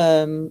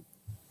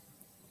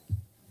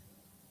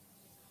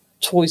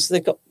toys they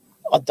got.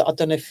 I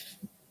don't know if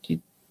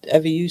you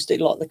ever used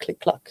it, like the click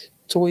clack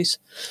toys.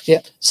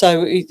 Yeah.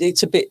 So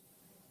it's a bit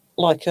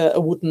like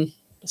a wooden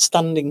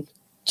standing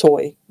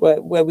toy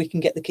where we can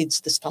get the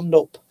kids to stand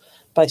up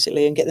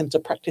basically and get them to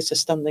practice a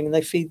standing, and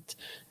they feed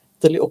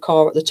the little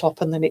car at the top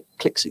and then it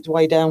clicks its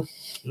way down.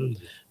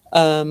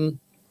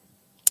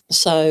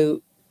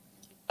 So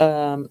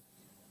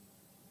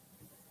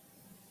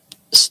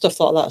stuff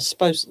like that, I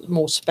suppose,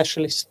 more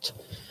specialist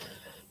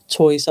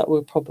toys that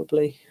we're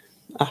probably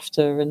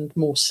after, and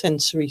more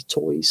sensory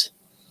toys.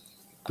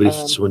 But if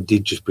someone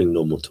did just bring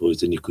normal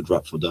toys, then you could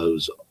raffle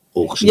those,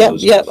 auction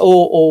those. Yeah,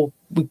 or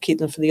we keep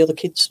them for the other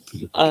kids,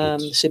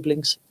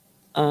 siblings.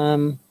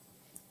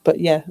 But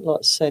yeah, like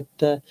I said,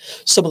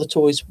 some of the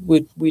toys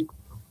we'd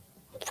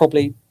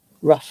probably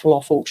raffle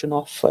off, auction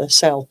off,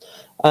 sell,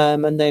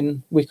 and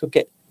then we could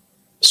get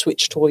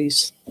Switch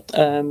toys.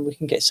 We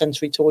can get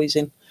sensory toys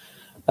in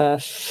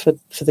for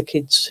the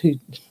kids who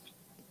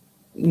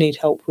need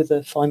help with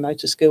the fine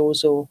motor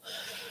skills. Or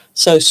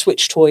so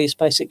Switch toy is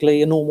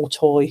basically a normal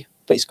toy,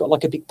 but it's got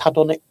like a big pad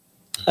on it.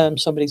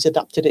 Somebody's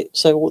adapted it,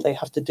 so all they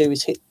have to do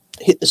is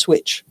hit the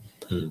switch,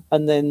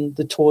 and then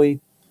the toy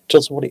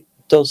does what it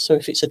does. So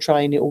if it's a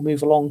train, it will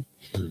move along.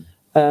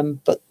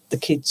 But the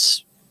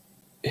kids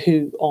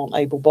who aren't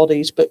able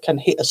bodies but can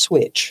hit a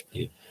switch,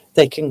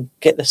 they can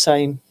get the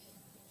same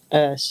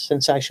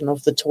sensation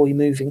of the toy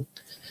moving.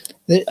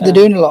 They're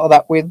doing a lot of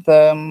that with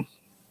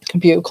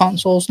computer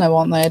consoles now,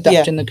 aren't they?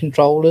 Adapting the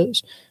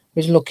controllers. I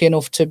was lucky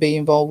enough to be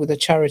involved with a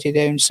charity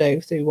down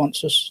south who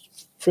wants us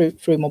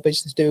through my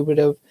business do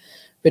a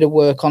bit of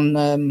work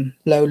on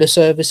Lola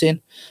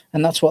servicing,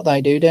 and that's what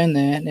they do down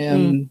there.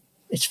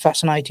 It's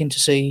fascinating to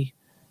see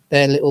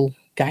their little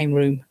game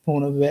room, for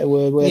want of a better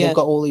word, where they've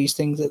got all these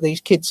things that these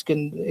kids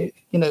can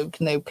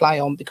now play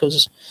on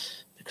because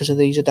of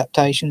these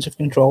adaptations of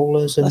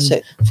controllers and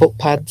foot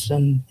pads,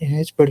 and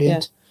it's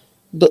brilliant.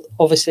 But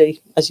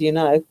obviously, as you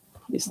know,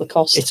 it's the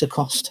cost. It's a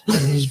cost.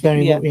 It's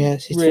very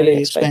it's really very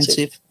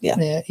expensive. You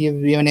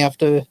only have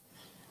to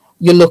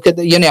you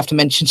only have to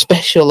mention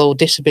special or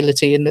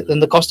disability, and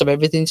the cost of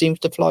everything seems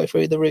to fly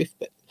through the roof.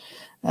 But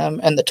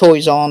and the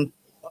toys are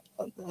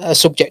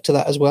subject to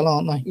that as well,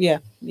 aren't they?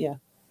 Yeah.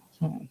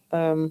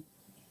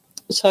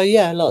 So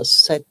yeah, like I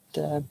said,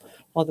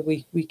 either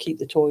we keep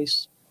the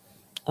toys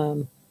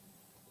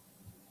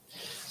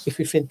if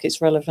we think it's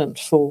relevant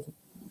for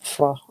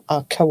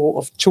our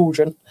cohort of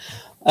children,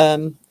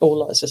 or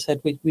like as I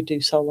said, we do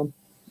sell them.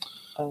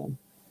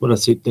 Well,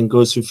 that's it then,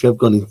 guys. So if you have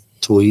got any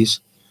toys,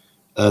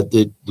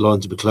 the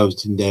lines will be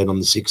closing down on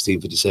the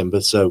 16th of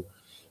December, so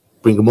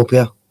bring them up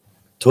here.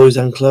 Toys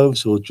and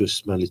clothes, or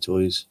just mainly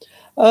toys?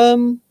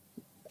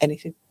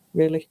 Anything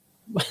really.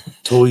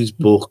 Toys,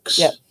 books,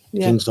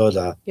 things like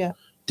that. Yeah.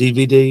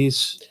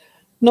 DVDs.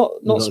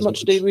 Not so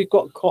much. We've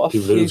got quite a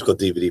few. Who's got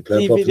DVD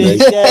player? DVDs,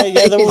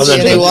 yeah, they're all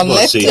streaming.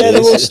 Yeah,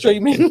 they're all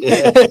streaming.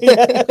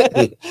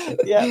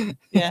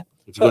 Yeah.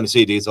 If you're going to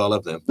CDs, I'll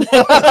have them.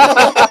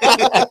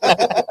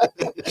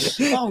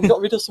 We got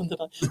rid of some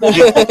today.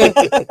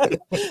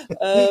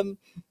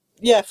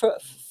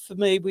 For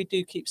me, we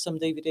do keep some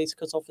DVDs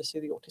because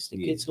obviously the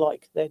autistic kids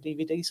like their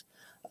DVDs.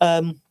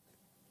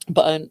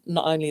 But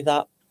not only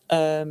that,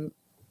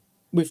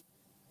 we've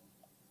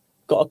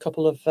got a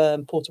couple of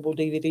portable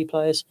DVD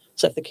players,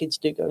 so if the kids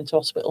do go into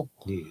hospital,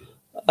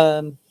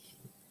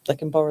 they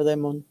can borrow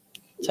them and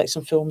take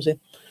some films in.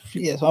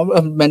 Yes,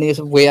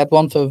 we had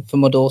one for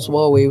my daughter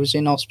while we was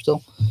in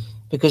hospital,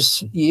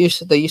 because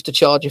they used to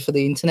charge you for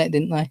the internet,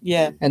 didn't they?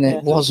 Yeah, and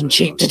it wasn't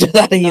cheap to do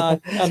that either.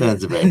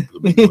 Sounds about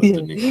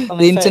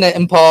the internet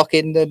and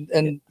parking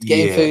and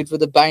getting food were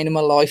the bane of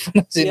my life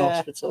when I was in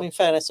hospital. I mean,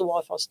 fairness, the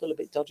Wi-Fi's still a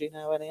bit dodgy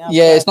now, anyhow.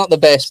 Yeah, it's not the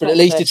best, but at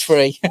least it's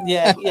free.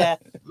 Yeah.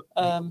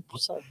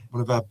 So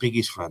one of our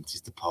biggest rants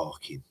is the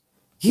parking.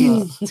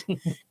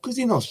 Because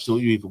in hospital,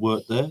 you either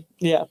work there,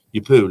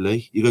 you're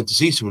poorly, you're going to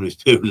see someone who's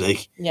poorly.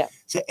 Yeah.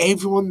 So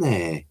everyone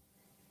there,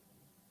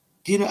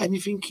 and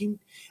you're thinking,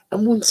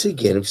 and once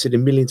again, I've said a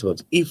million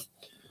times, if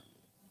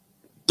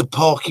the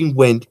parking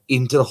went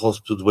into the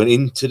hospitals, went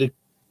into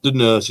the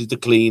nurses, the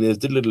cleaners,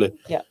 you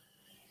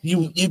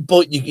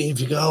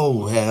go,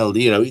 oh hell,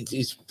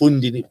 it's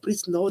funding it, but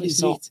it's not,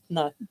 is it?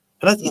 No.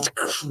 And it's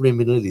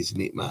criminal,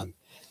 isn't it, man?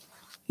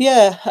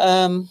 Yeah.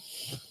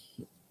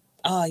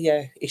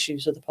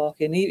 Issues with the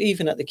parking,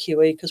 even at the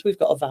QE, because we've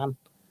got a van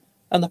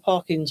and the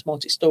parking's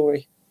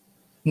multi-storey.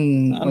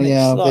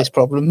 This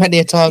problem many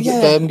a time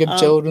at Birmingham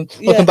children.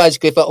 I can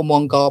basically fit on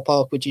one car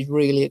park, which is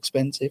really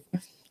expensive.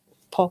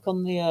 Park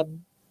on the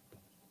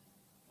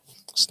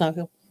Snow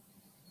Hill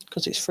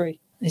because it's free.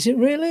 Is it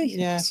really?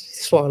 Yeah.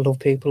 That's why I love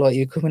people like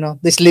you coming on.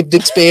 This lived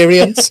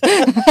experience.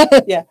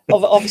 Yeah.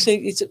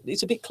 Obviously,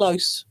 it's a bit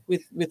close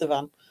with the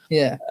van.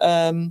 Yeah.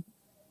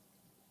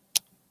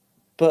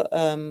 But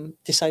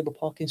disabled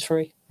parking's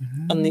free,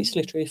 and it's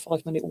literally a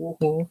 5-minute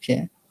walk.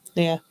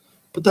 Yeah.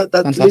 But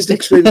that's lived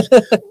experience.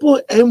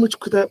 But how much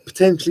could that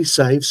potentially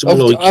save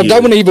someone like you? I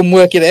don't want to even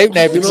work it out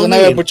now because I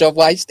know how much I've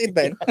wasted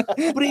then. But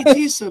it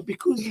is so,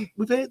 because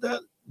without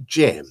that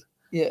gem,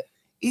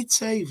 it's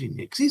saving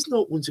you. Because it's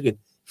not, once again,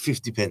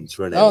 50 pence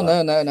for an hour.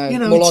 Oh, no.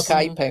 More like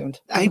 £8.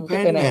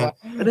 £8 an hour.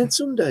 And then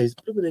some days,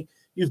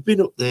 you've been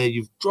up there,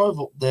 you've drive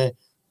up there,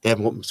 they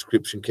haven't got my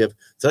subscription, Kev,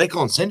 so they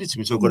can't send it to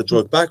me, so I've got to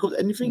drive back up.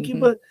 And you're thinking,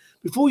 but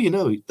before you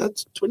know it,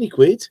 that's 20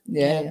 quid.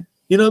 Yeah.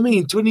 You know what I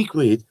mean? 20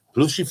 quid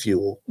plus your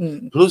fuel,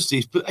 plus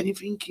this, and you're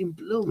thinking,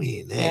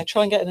 blooming there. Yeah,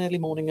 try and get an early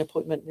morning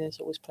appointment. There's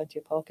always plenty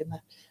of parking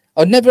there.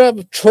 I'd never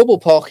have trouble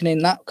parking in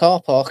that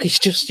car park. It's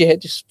just,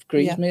 just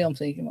grieves me. I'm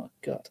thinking, my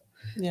God.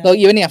 Yeah. Like,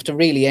 you only have to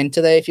really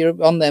enter there. If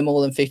you're on there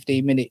more than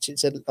 15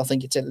 minutes, I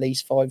think it's at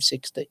least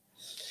 £5.60.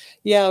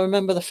 Yeah, I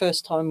remember the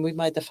first time we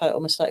made the fatal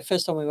mistake.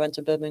 First time we went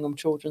to Birmingham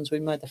Children's, we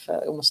made the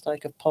fatal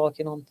mistake of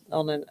parking on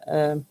an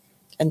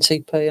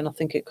NTP, and I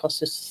think it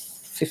cost us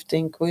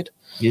 15 quid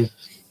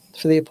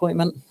for the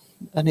appointment.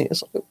 And it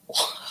was like,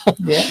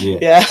 Yeah.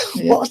 yeah,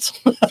 Yeah. what?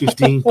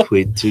 15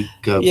 quid to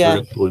go Yeah. for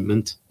an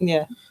appointment.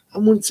 Yeah,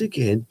 And once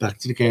again, back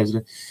to the carers,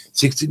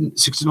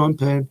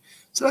 £69.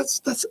 So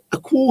that's a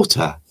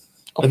quarter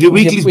of your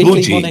weekly's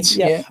budget. money.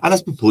 Yeah. Yeah. And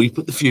that's before you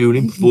put the fuel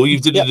in, before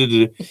you've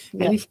Yep.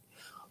 And if,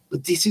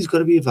 but this has got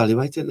to be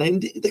evaluated.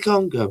 And they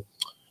can't go,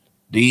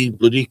 the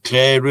bloody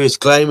carers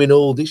claiming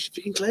all this.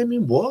 Freaking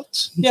claiming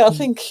what? Yeah, I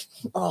think,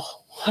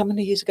 how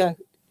many years ago?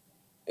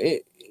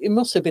 It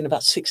must have been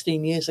about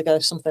 16 years ago,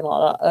 something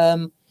like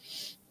that.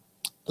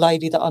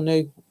 Lady that I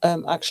knew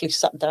actually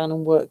sat down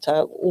and worked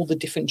out all the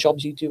different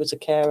jobs you do as a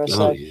carer.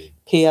 So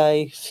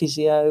PA,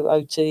 physio,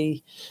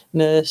 OT,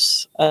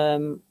 nurse,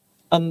 and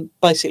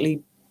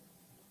basically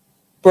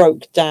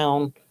broke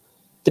down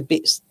the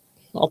bits.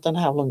 I don't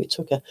know how long it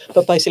took her,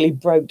 but basically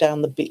broke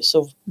down the bits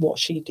of what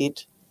she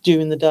did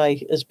during the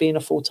day as being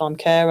a full-time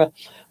carer.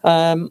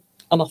 And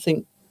I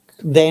think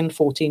then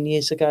 14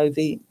 years ago,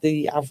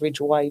 the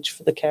average wage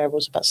for the carer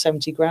was about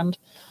 70 grand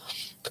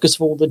because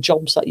of all the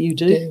jobs that you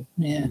do.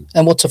 Yeah.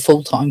 And what's a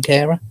full-time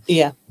carer?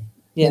 Yeah.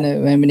 You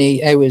know, how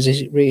many hours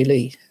is it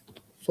really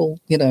full?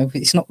 You know,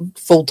 it's not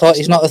full-time.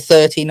 It's not a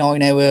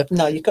 39-hour.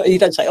 No, you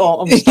don't say, "Oh,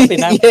 I'm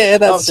stopping now." Yeah,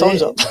 that's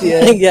time's it. up.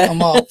 Yeah, Yeah.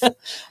 I'm off.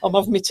 I'm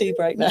having my tea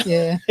break now.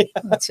 Yeah,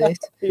 that's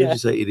it. You Yeah.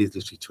 just say it is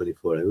literally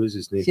 24 hours,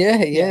 isn't it?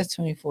 Yeah,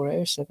 24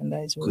 hours, 7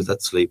 days a Because week.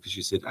 that sleep, as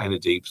you said, and a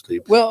deep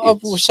sleep. Well, I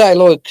will say,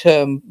 like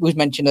we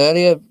mentioned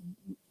earlier,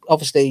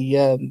 obviously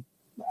our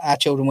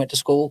children went to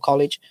school,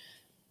 college,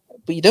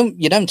 but you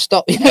don't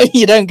stop. You know,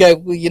 you don't go.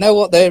 Well, you know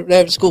what? They're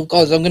at school,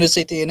 guys. I'm going to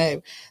sit here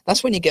now.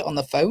 That's when you get on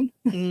the phone.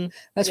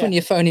 That's when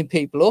you're phoning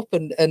people up,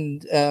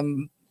 and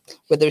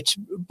whether it's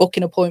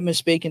booking appointments,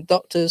 speaking to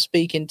doctors,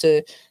 speaking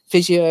to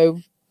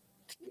physio,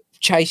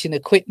 chasing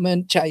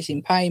equipment,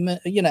 chasing payment.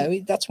 You know,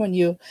 that's when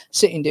you're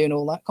sitting doing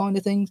all that kind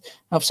of things.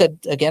 I've said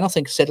again. I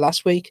think I said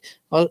last week.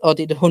 I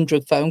did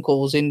 100 phone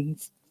calls in.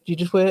 You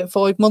just wait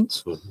 5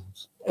 months.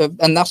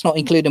 And that's not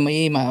including my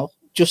email,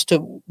 just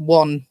to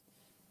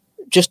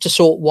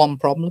sort one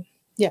problem.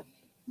 Yeah.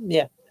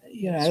 You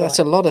know, that's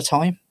a lot of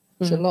time.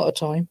 It's a lot of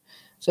time.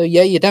 So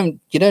yeah, you don't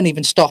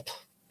even stop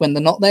when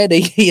they're not there.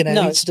 You know,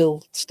 No. it's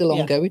still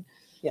ongoing.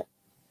 Yeah.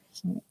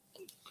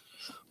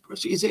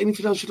 Is there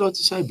anything else you'd like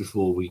to say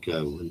before we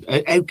go? And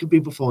how can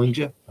people find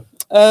you?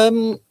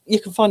 You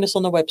can find us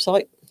on the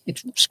website.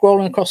 It's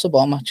scrolling across the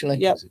bottom actually.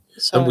 Yep.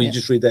 So, And we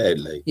just read that out,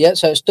 Lee. Yeah,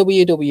 so it's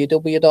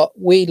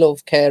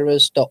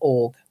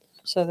www.welovecarers.org.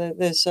 So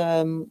there's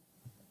on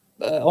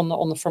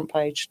the front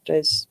page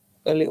there's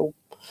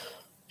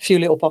few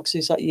little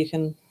boxes that you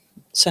can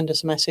send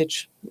us a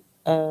message.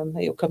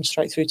 It'll come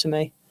straight through to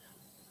me.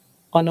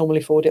 I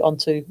normally forward it on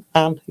to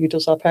Anne, who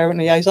does our parent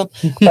liaison,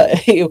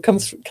 but it'll come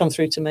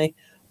through to me.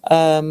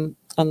 And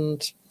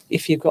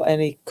if you've got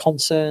any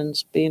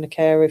concerns being a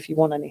carer, if you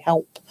want any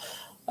help,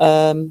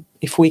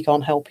 if we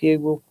can't help you,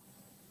 we'll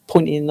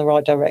point you in the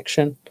right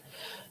direction.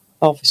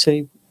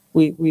 Obviously,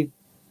 we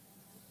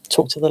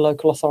talk to the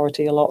local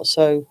authority a lot,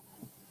 so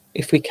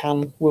if we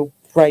can, we'll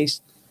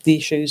raise the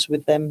issues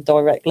with them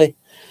directly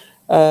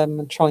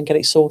and try and get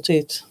it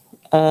sorted.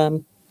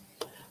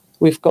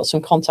 We've got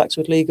some contacts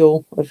with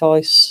legal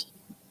advice,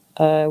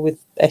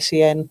 with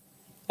SEN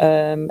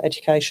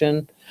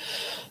education,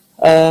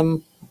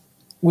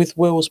 with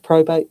wills,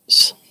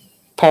 probates,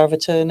 power of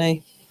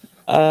attorney,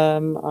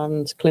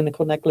 and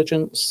clinical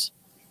negligence.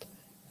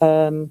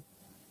 We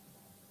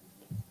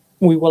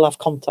will have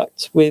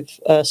contact with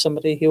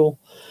somebody who will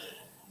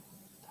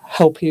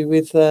help you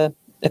with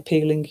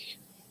appealing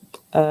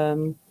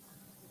your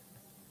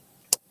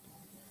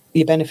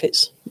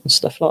benefits and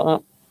stuff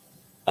like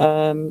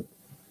that.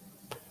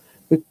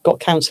 We've got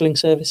counselling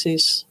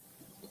services.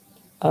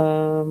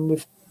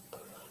 With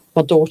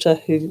my daughter,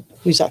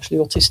 who's actually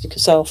autistic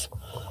herself,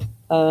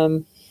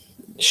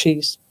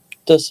 she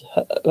does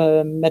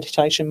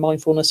meditation,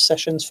 mindfulness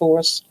sessions for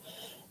us,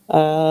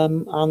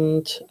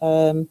 and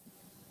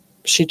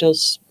she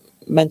does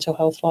mental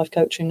health life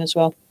coaching as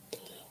well.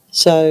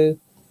 So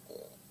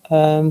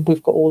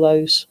we've got all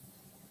those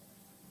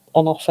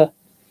on offer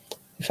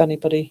if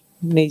anybody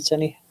needs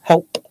any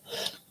help.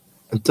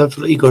 And don't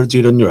feel like you've got to do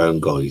it on your own,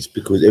 guys,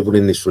 because everyone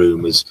in this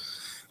room has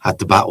had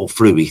to battle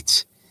through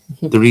it.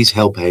 There is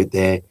help out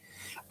there,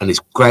 and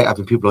it's great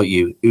having people like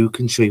you who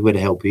can show you where the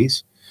help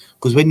is.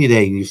 Because when you're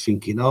there, you're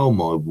thinking, "Oh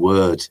my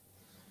word,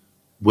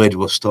 where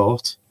do I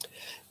start?"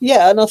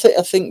 Yeah, and I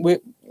think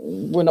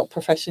we're not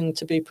professing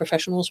to be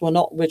professionals. We're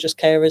not. We're just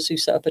carers who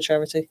set up a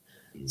charity.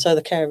 So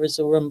the carers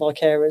are run by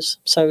carers,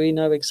 so we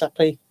know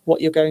exactly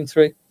what you're going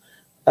through,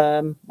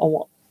 and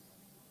what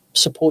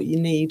support you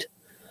need.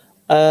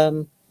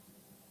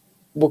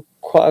 We're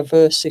quite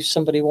averse if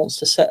somebody wants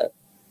to set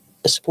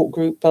a support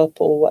group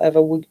up or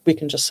whatever. We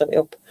can just set it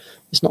up.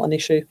 It's not an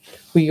issue.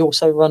 We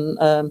also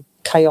run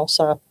Chaos,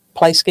 our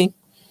play scheme.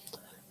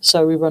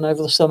 So we run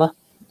over the summer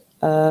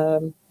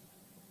for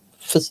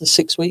the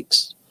 6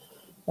 weeks,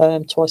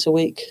 twice a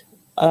week.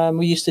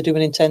 We used to do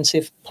an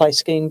intensive play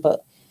scheme,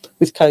 but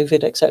with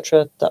COVID,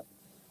 etc., that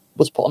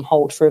was put on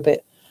hold for a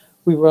bit.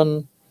 We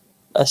run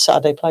a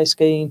Saturday play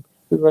scheme,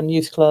 we run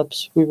youth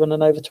clubs, we run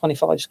an over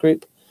 25s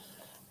group.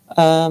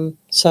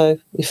 So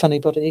if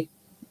anybody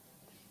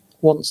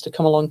wants to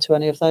come along to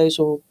any of those,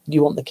 or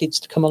you want the kids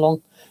to come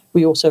along,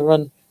 we also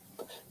run,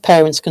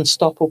 parents can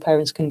stop or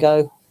parents can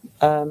go.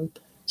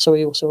 So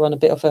we also run a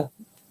bit of a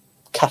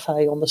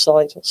cafe on the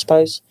side, I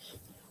suppose,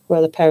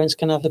 where the parents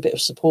can have a bit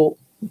of support,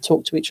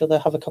 talk to each other,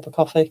 have a cup of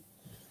coffee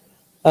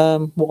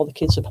while the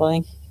kids are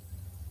playing.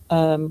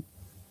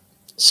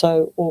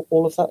 So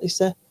all of that is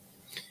there.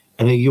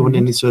 And are you on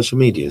any social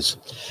medias?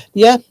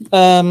 Yeah.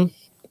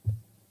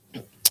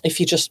 If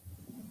you just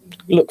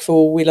look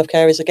for We Love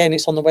Carers, again,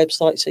 it's on the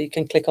website, so you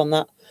can click on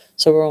that.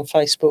 So we're on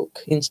Facebook,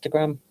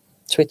 Instagram,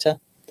 Twitter.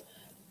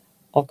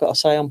 I've got to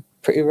say I'm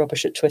pretty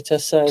rubbish at Twitter,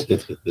 so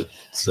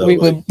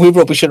we're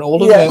rubbish at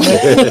all of yeah.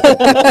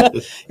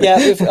 them. Yeah,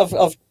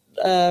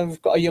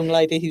 we've got a young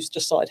lady who's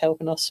just started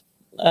helping us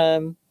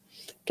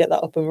get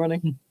that up and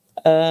running.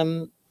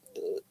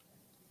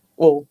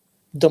 Well,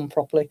 done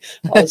properly,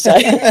 I would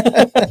say.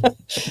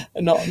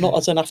 not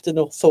as an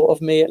afterthought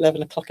of me at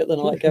 11 o'clock at the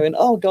night going,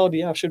 oh God,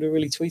 yeah, I should have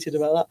really tweeted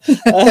about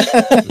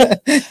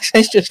that.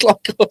 It's just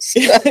like us.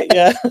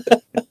 Yeah.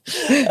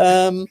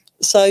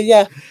 So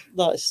yeah,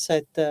 like I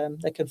said,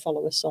 they can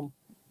follow us on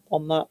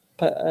that,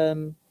 but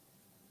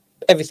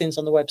everything's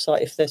on the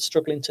website if they're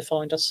struggling to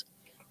find us.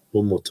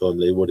 One more time,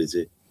 Lee, what is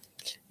it?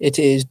 It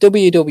is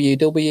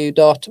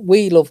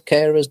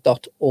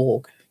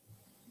www.welovecarers.org.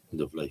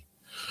 Lovely.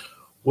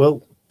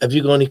 Well, have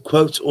you got any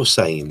quotes or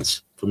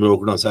sayings from your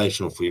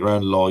organisation or for your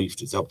own life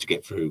that's helped you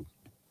get through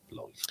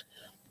life?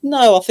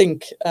 No, I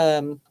think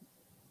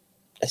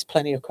there's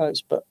plenty of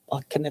quotes, but I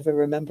can never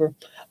remember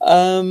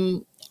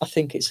them. I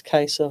think it's a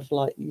case of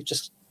like, you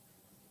just,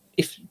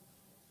 if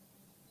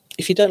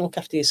you don't look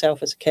after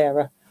yourself as a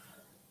carer,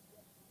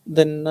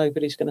 then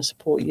nobody's going to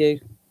support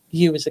you.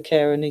 You as a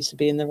carer needs to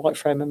be in the right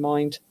frame of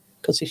mind,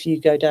 because if you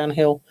go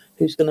downhill,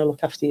 who's going to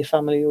look after your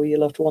family or your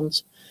loved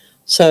ones?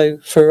 So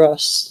for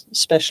us,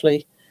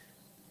 especially,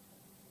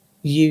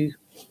 you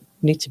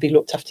need to be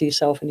looked after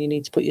yourself and you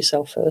need to put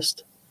yourself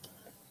first.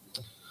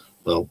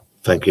 Well,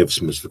 thank you ever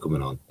so much for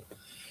coming on.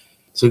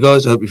 So,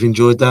 guys, I hope you've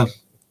enjoyed that.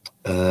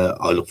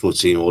 I look forward to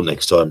seeing you all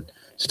next time.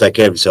 So take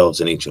care of yourselves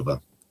and each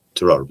other.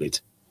 Ta-ra a bit.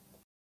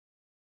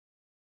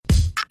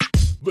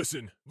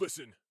 Listen.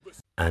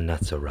 And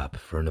that's a wrap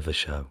for another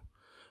show.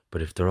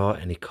 But if there are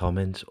any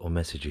comments or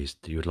messages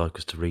that you would like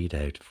us to read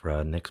out for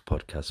our next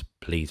podcast,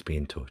 please be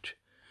in touch.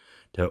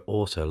 There are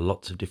also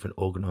lots of different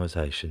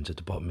organisations at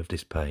the bottom of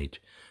this page,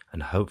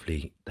 and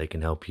hopefully they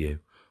can help you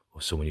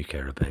or someone you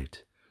care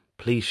about.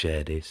 Please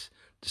share this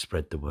to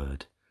spread the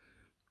word.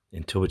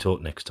 Until we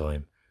talk next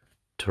time,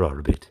 ta-ra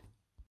a bit.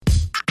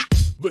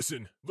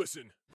 Listen.